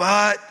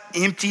 but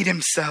emptied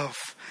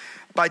himself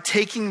by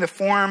taking the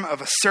form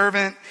of a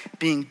servant,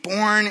 being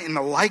born in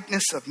the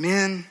likeness of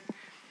men,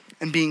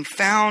 and being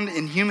found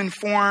in human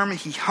form,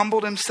 he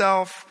humbled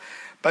himself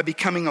by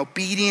becoming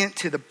obedient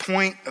to the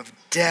point of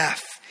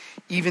death,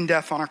 even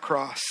death on a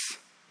cross.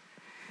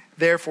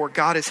 Therefore,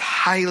 God has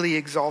highly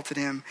exalted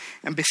him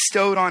and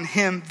bestowed on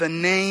him the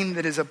name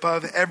that is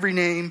above every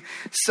name,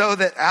 so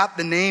that at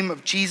the name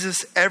of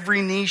Jesus,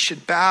 every knee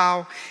should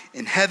bow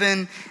in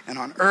heaven and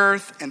on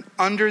earth and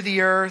under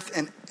the earth,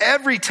 and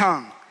every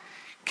tongue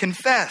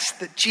confess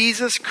that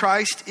Jesus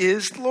Christ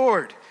is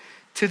Lord,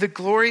 to the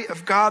glory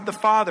of God the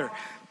Father.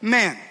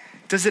 Man,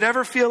 does it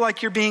ever feel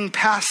like you're being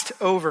passed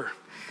over?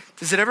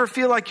 Does it ever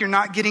feel like you're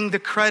not getting the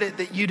credit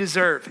that you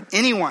deserve?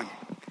 Anyone?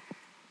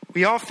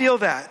 We all feel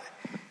that.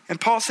 And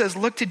Paul says,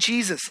 look to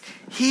Jesus.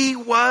 He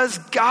was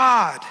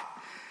God.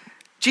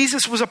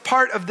 Jesus was a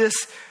part of this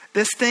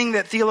thing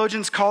that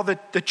theologians call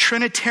the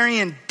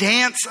Trinitarian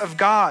dance of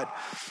God.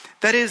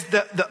 That is,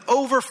 the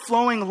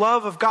overflowing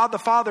love of God the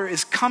Father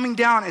is coming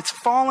down. It's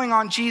falling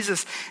on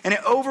Jesus, and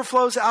it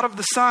overflows out of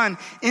the Son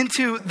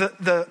into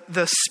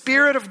the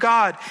Spirit of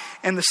God.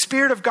 And the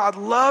Spirit of God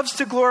loves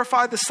to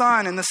glorify the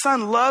Son, and the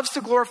Son loves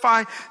to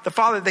glorify the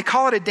Father. They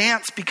call it a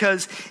dance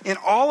because in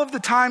all of the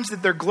times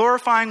that they're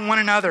glorifying one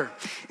another,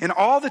 in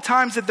all the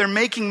times that they're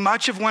making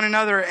much of one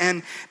another,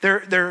 and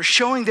they're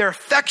showing their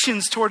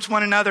affections towards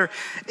one another,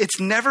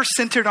 it's never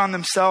centered on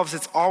themselves.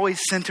 It's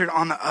always centered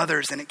on the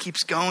others, and it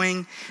keeps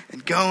going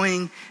and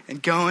going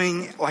and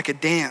going like a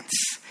dance.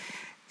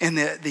 And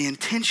the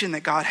intention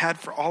that God had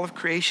for all of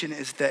creation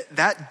is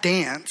that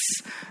dance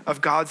of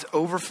God's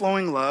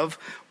overflowing love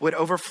would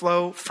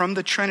overflow from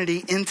the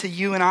Trinity into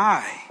you and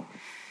I,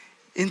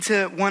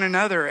 into one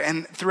another.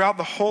 And throughout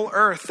the whole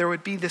earth, there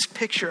would be this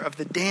picture of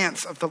the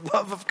dance of the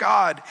love of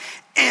God.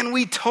 And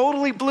we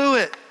totally blew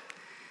it.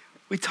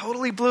 We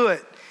totally blew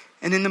it.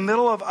 And in the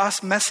middle of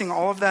us messing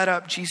all of that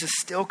up, Jesus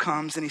still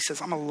comes and he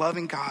says, I'm a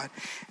loving God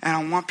and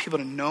I want people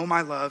to know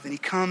my love. And he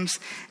comes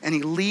and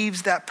he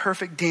leaves that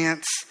perfect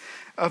dance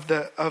of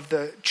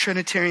the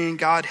Trinitarian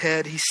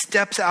Godhead. He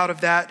steps out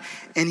of that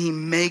and he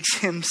makes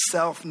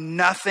himself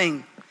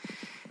nothing.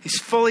 He's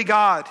fully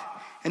God.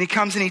 And he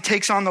comes and he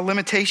takes on the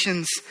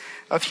limitations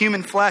of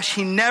human flesh.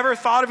 He never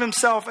thought of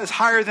himself as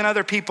higher than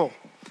other people.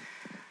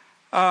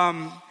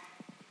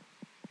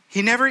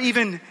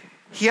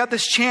 He had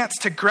this chance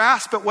to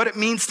grasp at what it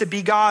means to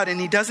be God, and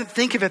he doesn't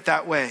think of it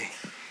that way.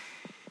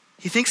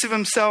 He thinks of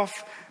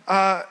himself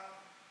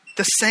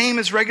the same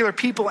as regular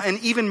people, and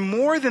even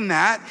more than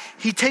that,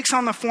 he takes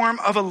on the form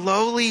of a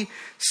lowly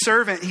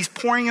servant. He's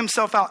pouring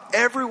himself out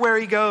everywhere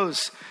he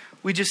goes.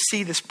 We just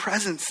see this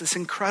presence, this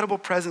incredible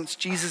presence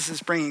Jesus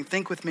is bringing.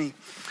 Think with me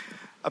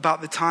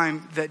about the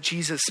time that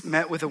Jesus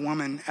met with a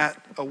woman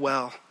at a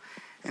well,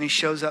 and he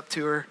shows up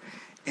to her,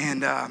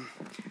 and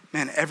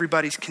man,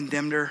 everybody's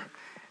condemned her.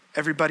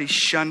 Everybody's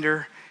shunned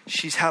her.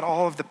 She's had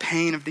all of the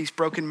pain of these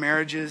broken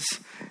marriages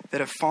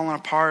that have fallen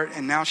apart.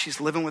 And now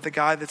she's living with a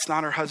guy that's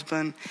not her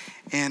husband.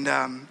 And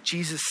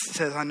Jesus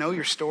says, I know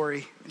your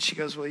story. And she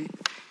goes, well,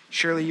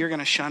 surely you're going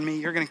to shun me.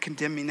 You're going to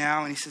condemn me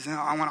now. And he says, no,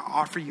 I want to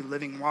offer you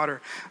living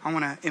water. I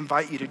want to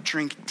invite you to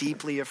drink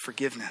deeply of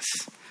forgiveness.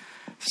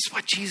 This is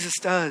what Jesus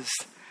does.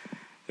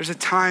 There's a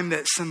time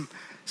that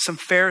some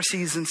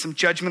Pharisees and some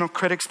judgmental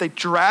critics, they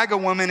drag a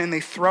woman and they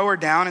throw her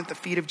down at the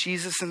feet of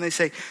Jesus and they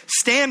say,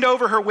 stand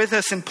over her with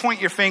us and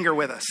point your finger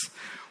with us.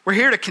 We're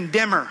here to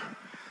condemn her.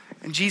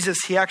 And Jesus,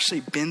 he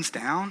actually bends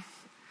down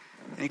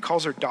and he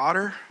calls her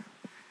daughter.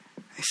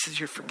 He says,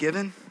 you're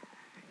forgiven.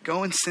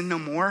 Go and sin no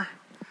more.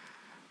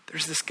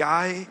 There's this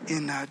guy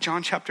in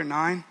John chapter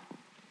 9.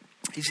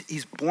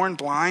 He's born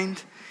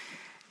blind,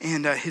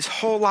 and his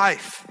whole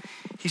life,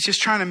 he's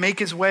just trying to make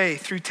his way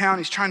through town.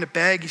 He's trying to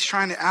beg. He's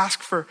trying to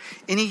ask for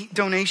any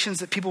donations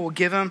that people will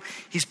give him.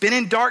 He's been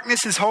in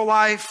darkness his whole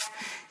life,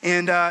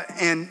 and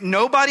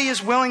nobody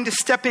is willing to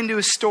step into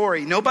his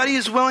story. Nobody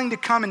is willing to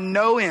come and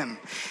know him.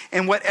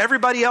 And what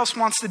everybody else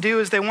wants to do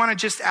is they want to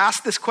just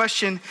ask this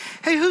question,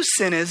 hey, whose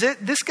sin is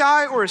it? This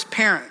guy or his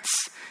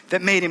parents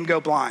that made him go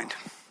blind?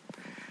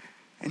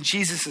 And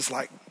Jesus is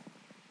like,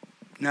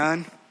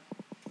 none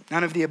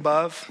of the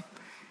above.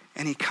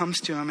 And he comes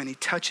to him and he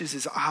touches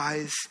his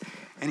eyes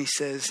and he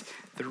says,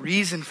 the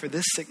reason for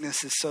this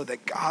sickness is so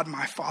that God,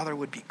 my Father,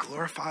 would be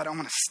glorified. I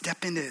want to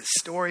step into his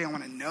story. I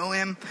want to know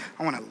him.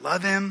 I want to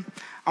love him.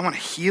 I want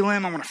to heal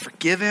him. I want to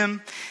forgive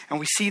him. And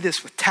we see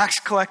this with tax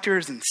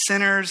collectors and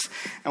sinners.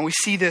 And we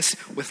see this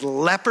with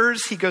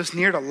lepers. He goes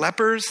near to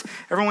lepers.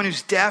 Everyone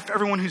who's deaf,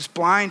 everyone who's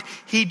blind,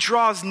 he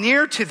draws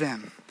near to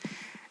them.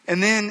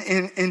 And then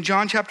in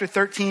John chapter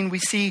 13, we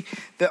see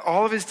that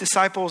all of his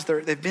disciples,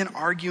 they've been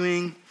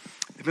arguing.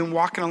 They've been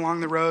walking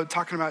along the road,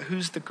 talking about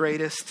who's the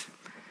greatest.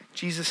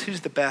 Jesus,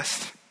 who's the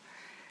best?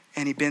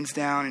 And he bends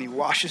down and he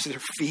washes their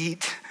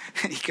feet.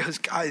 And he goes,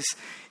 guys,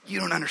 you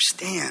don't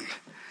understand.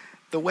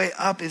 The way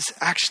up is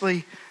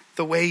actually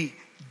the way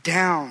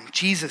down.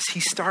 Jesus,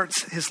 he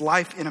starts his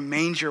life in a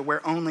manger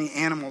where only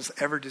animals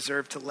ever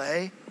deserve to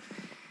lay.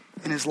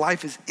 And his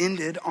life is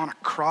ended on a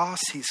cross.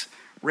 He's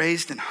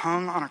raised and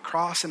hung on a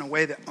cross in a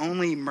way that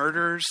only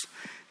murderers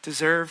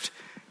deserved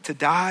to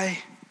die.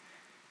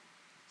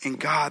 And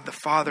God, the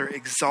Father,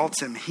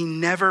 exalts him. He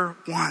never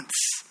once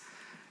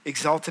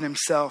exalted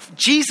himself.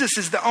 Jesus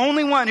is the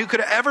only one who could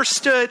have ever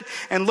stood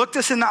and looked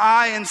us in the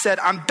eye and said,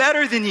 I'm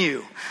better than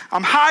you.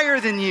 I'm higher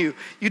than you.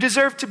 You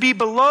deserve to be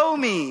below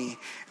me.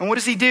 And what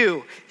does he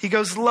do? He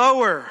goes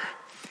lower.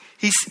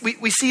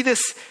 We see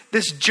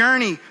this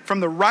journey from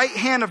the right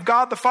hand of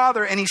God the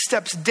Father, and he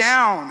steps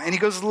down and he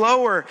goes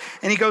lower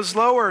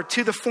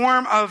to the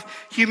form of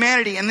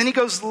humanity. And then he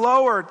goes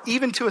lower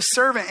even to a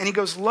servant, and he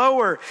goes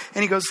lower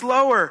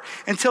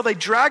until they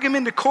drag him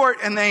into court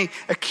and they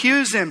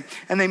accuse him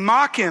and they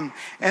mock him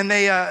and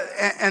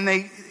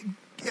they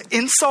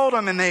insult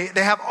him and they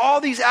have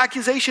all these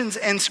accusations.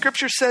 And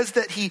scripture says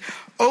that he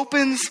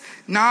opens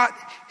not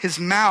his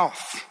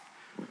mouth.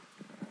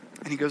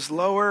 And he goes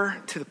lower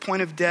to the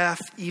point of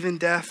death, even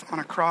death on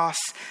a cross.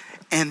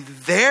 And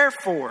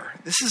therefore,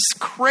 this is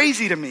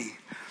crazy to me.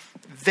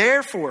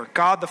 Therefore,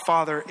 God the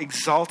Father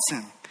exalts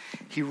him.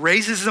 He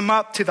raises him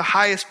up to the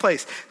highest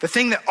place. The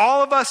thing that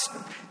all of us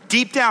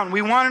deep down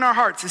we want in our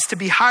hearts is to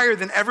be higher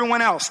than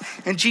everyone else.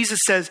 And Jesus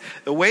says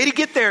the way to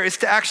get there is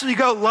to actually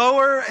go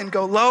lower and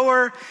go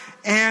lower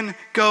and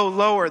go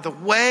lower. The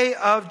way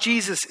of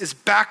Jesus is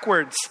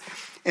backwards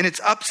and it's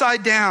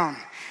upside down.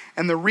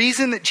 And the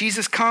reason that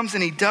Jesus comes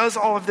and he does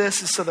all of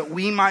this is so that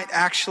we might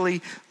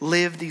actually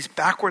live these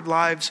backward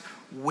lives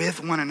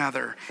with one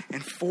another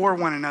and for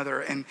one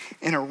another and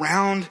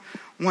around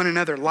one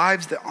another.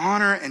 Lives that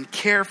honor and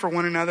care for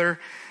one another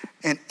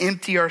and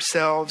empty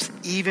ourselves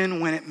even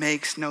when it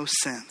makes no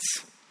sense.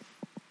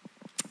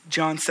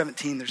 John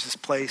 17, there's this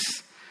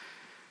place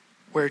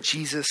where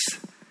Jesus,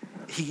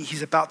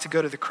 he's about to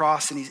go to the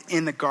cross and he's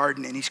in the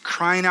garden and he's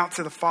crying out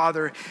to the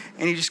Father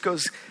and he just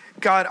goes,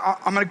 God,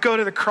 I'm going to go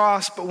to the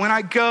cross, but when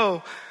I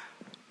go,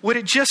 would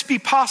it just be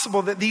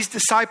possible that these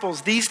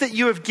disciples, these that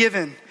you have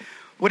given,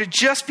 would it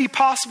just be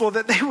possible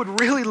that they would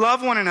really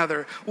love one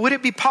another? Would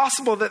it be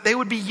possible that they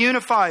would be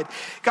unified?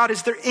 God,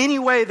 is there any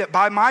way that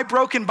by my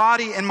broken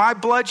body and my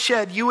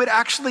bloodshed, you would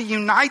actually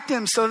unite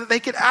them so that they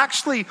could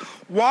actually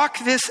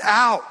walk this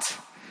out?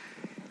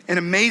 And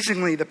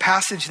amazingly, the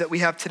passage that we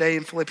have today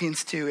in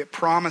Philippians 2, it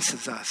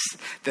promises us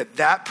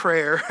that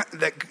prayer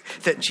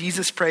that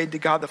Jesus prayed to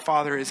God the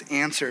Father is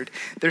answered.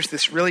 There's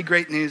this really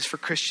great news for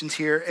Christians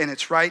here, and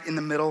it's right in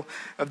the middle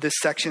of this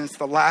section. It's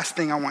the last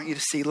thing I want you to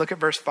see. Look at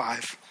verse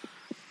 5.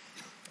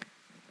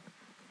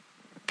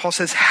 Paul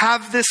says,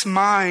 have this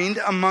mind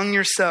among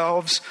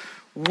yourselves,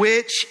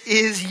 which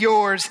is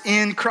yours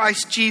in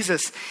Christ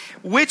Jesus.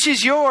 Which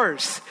is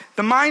yours?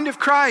 The mind of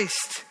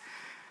Christ.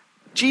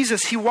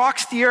 Jesus, he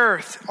walks the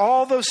earth,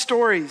 all those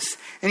stories,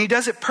 and he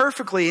does it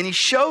perfectly. And he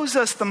shows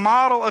us the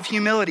model of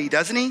humility,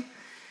 doesn't he?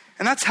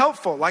 And that's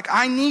helpful. Like,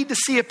 I need to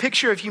see a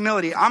picture of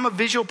humility. I'm a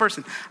visual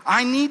person.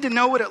 I need to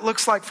know what it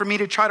looks like for me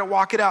to try to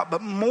walk it out.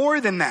 But more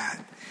than that,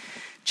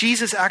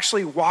 Jesus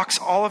actually walks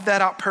all of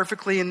that out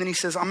perfectly. And then he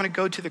says, I'm going to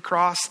go to the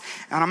cross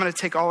and I'm going to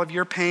take all of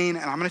your pain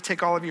and I'm going to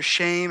take all of your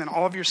shame and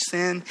all of your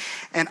sin.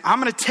 And I'm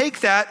going to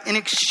take that in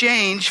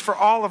exchange for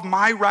all of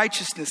my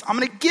righteousness. I'm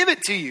going to give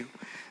it to you.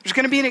 There's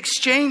going to be an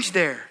exchange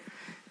there.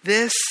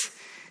 This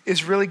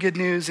is really good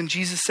news. And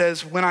Jesus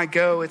says, when I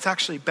go, it's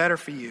actually better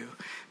for you.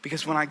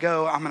 Because when I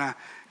go, I'm going to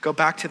go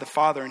back to the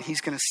Father and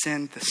he's going to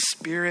send the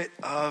Spirit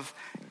of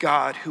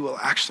God who will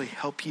actually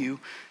help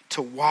you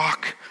to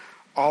walk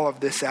all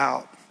of this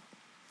out.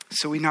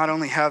 So we not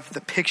only have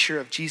the picture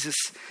of Jesus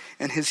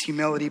and his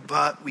humility,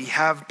 but we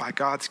have, by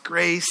God's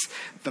grace,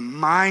 the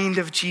mind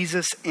of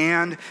Jesus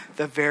and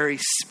the very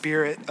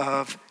Spirit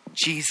of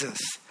Jesus.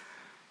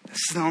 This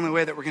is the only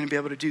way that we're going to be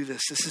able to do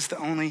this. This is the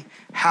only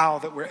how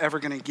that we're ever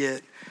going to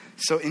get.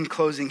 So in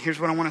closing, here's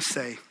what I want to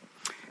say.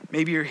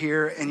 Maybe you're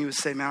here and you would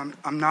say, man,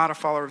 I'm not a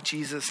follower of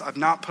Jesus. I've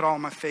not put all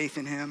my faith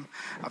in him.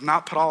 I've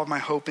not put all of my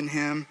hope in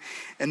him.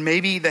 And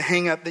maybe the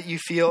hang up that you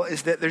feel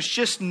is that there's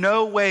just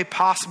no way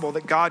possible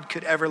that God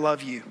could ever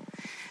love you.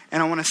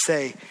 And I want to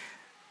say,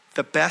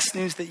 the best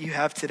news that you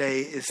have today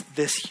is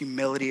this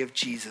humility of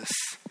Jesus.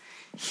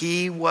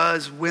 He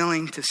was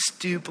willing to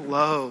stoop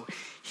low.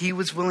 He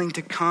was willing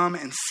to come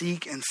and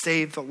seek and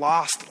save the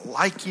lost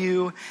like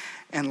you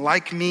and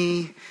like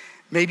me.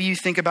 Maybe you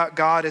think about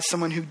God as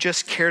someone who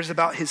just cares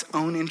about his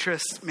own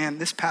interests. Man,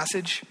 this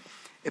passage,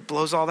 it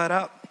blows all that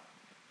up.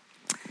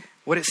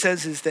 What it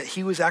says is that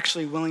he was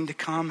actually willing to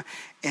come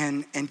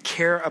and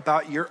care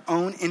about your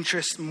own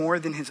interests more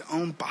than his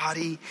own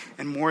body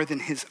and more than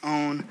his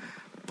own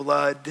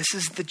blood. This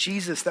is the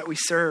Jesus that we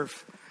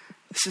serve.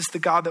 This is the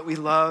God that we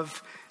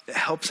love, that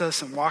helps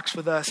us and walks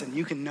with us, and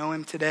you can know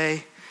him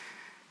today.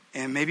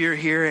 And maybe you're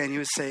here and you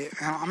would say,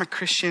 I'm a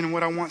Christian and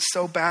what I want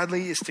so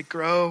badly is to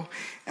grow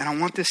and I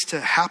want this to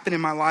happen in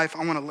my life.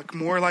 I want to look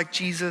more like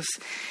Jesus.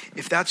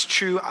 If that's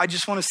true, I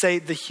just want to say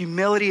the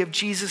humility of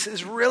Jesus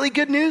is really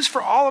good news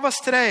for all of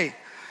us today.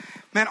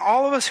 Man,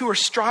 all of us who are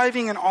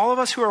striving and all of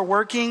us who are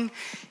working,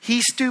 he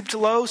stooped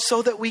low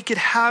so that we could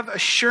have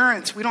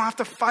assurance. We don't have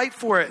to fight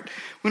for it.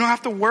 We don't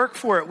have to work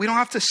for it. We don't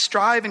have to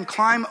strive and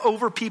climb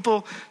over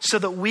people so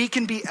that we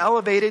can be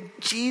elevated.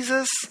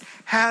 Jesus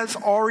has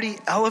already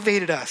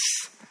elevated us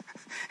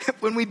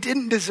when we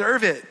didn't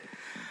deserve it.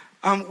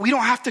 We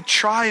don't have to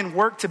try and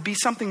work to be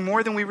something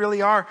more than we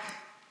really are.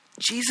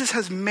 Jesus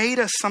has made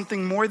us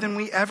something more than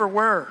we ever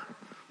were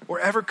or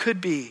ever could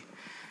be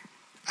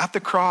at the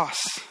cross.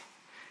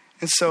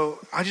 And so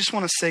I just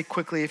want to say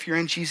quickly, if you're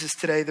in Jesus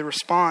today, the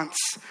response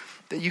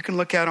that you can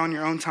look at on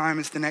your own time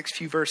is the next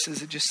few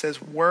verses. It just says,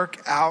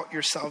 work out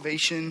your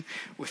salvation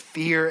with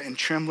fear and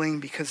trembling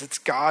because it's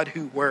God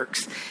who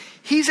works.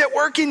 He's at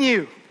work in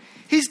you.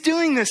 He's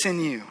doing this in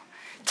you.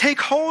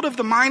 Take hold of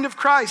the mind of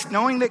Christ,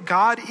 knowing that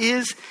God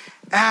is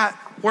at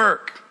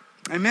work.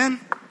 Amen?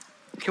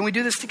 Can we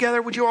do this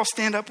together? Would you all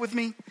stand up with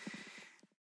me?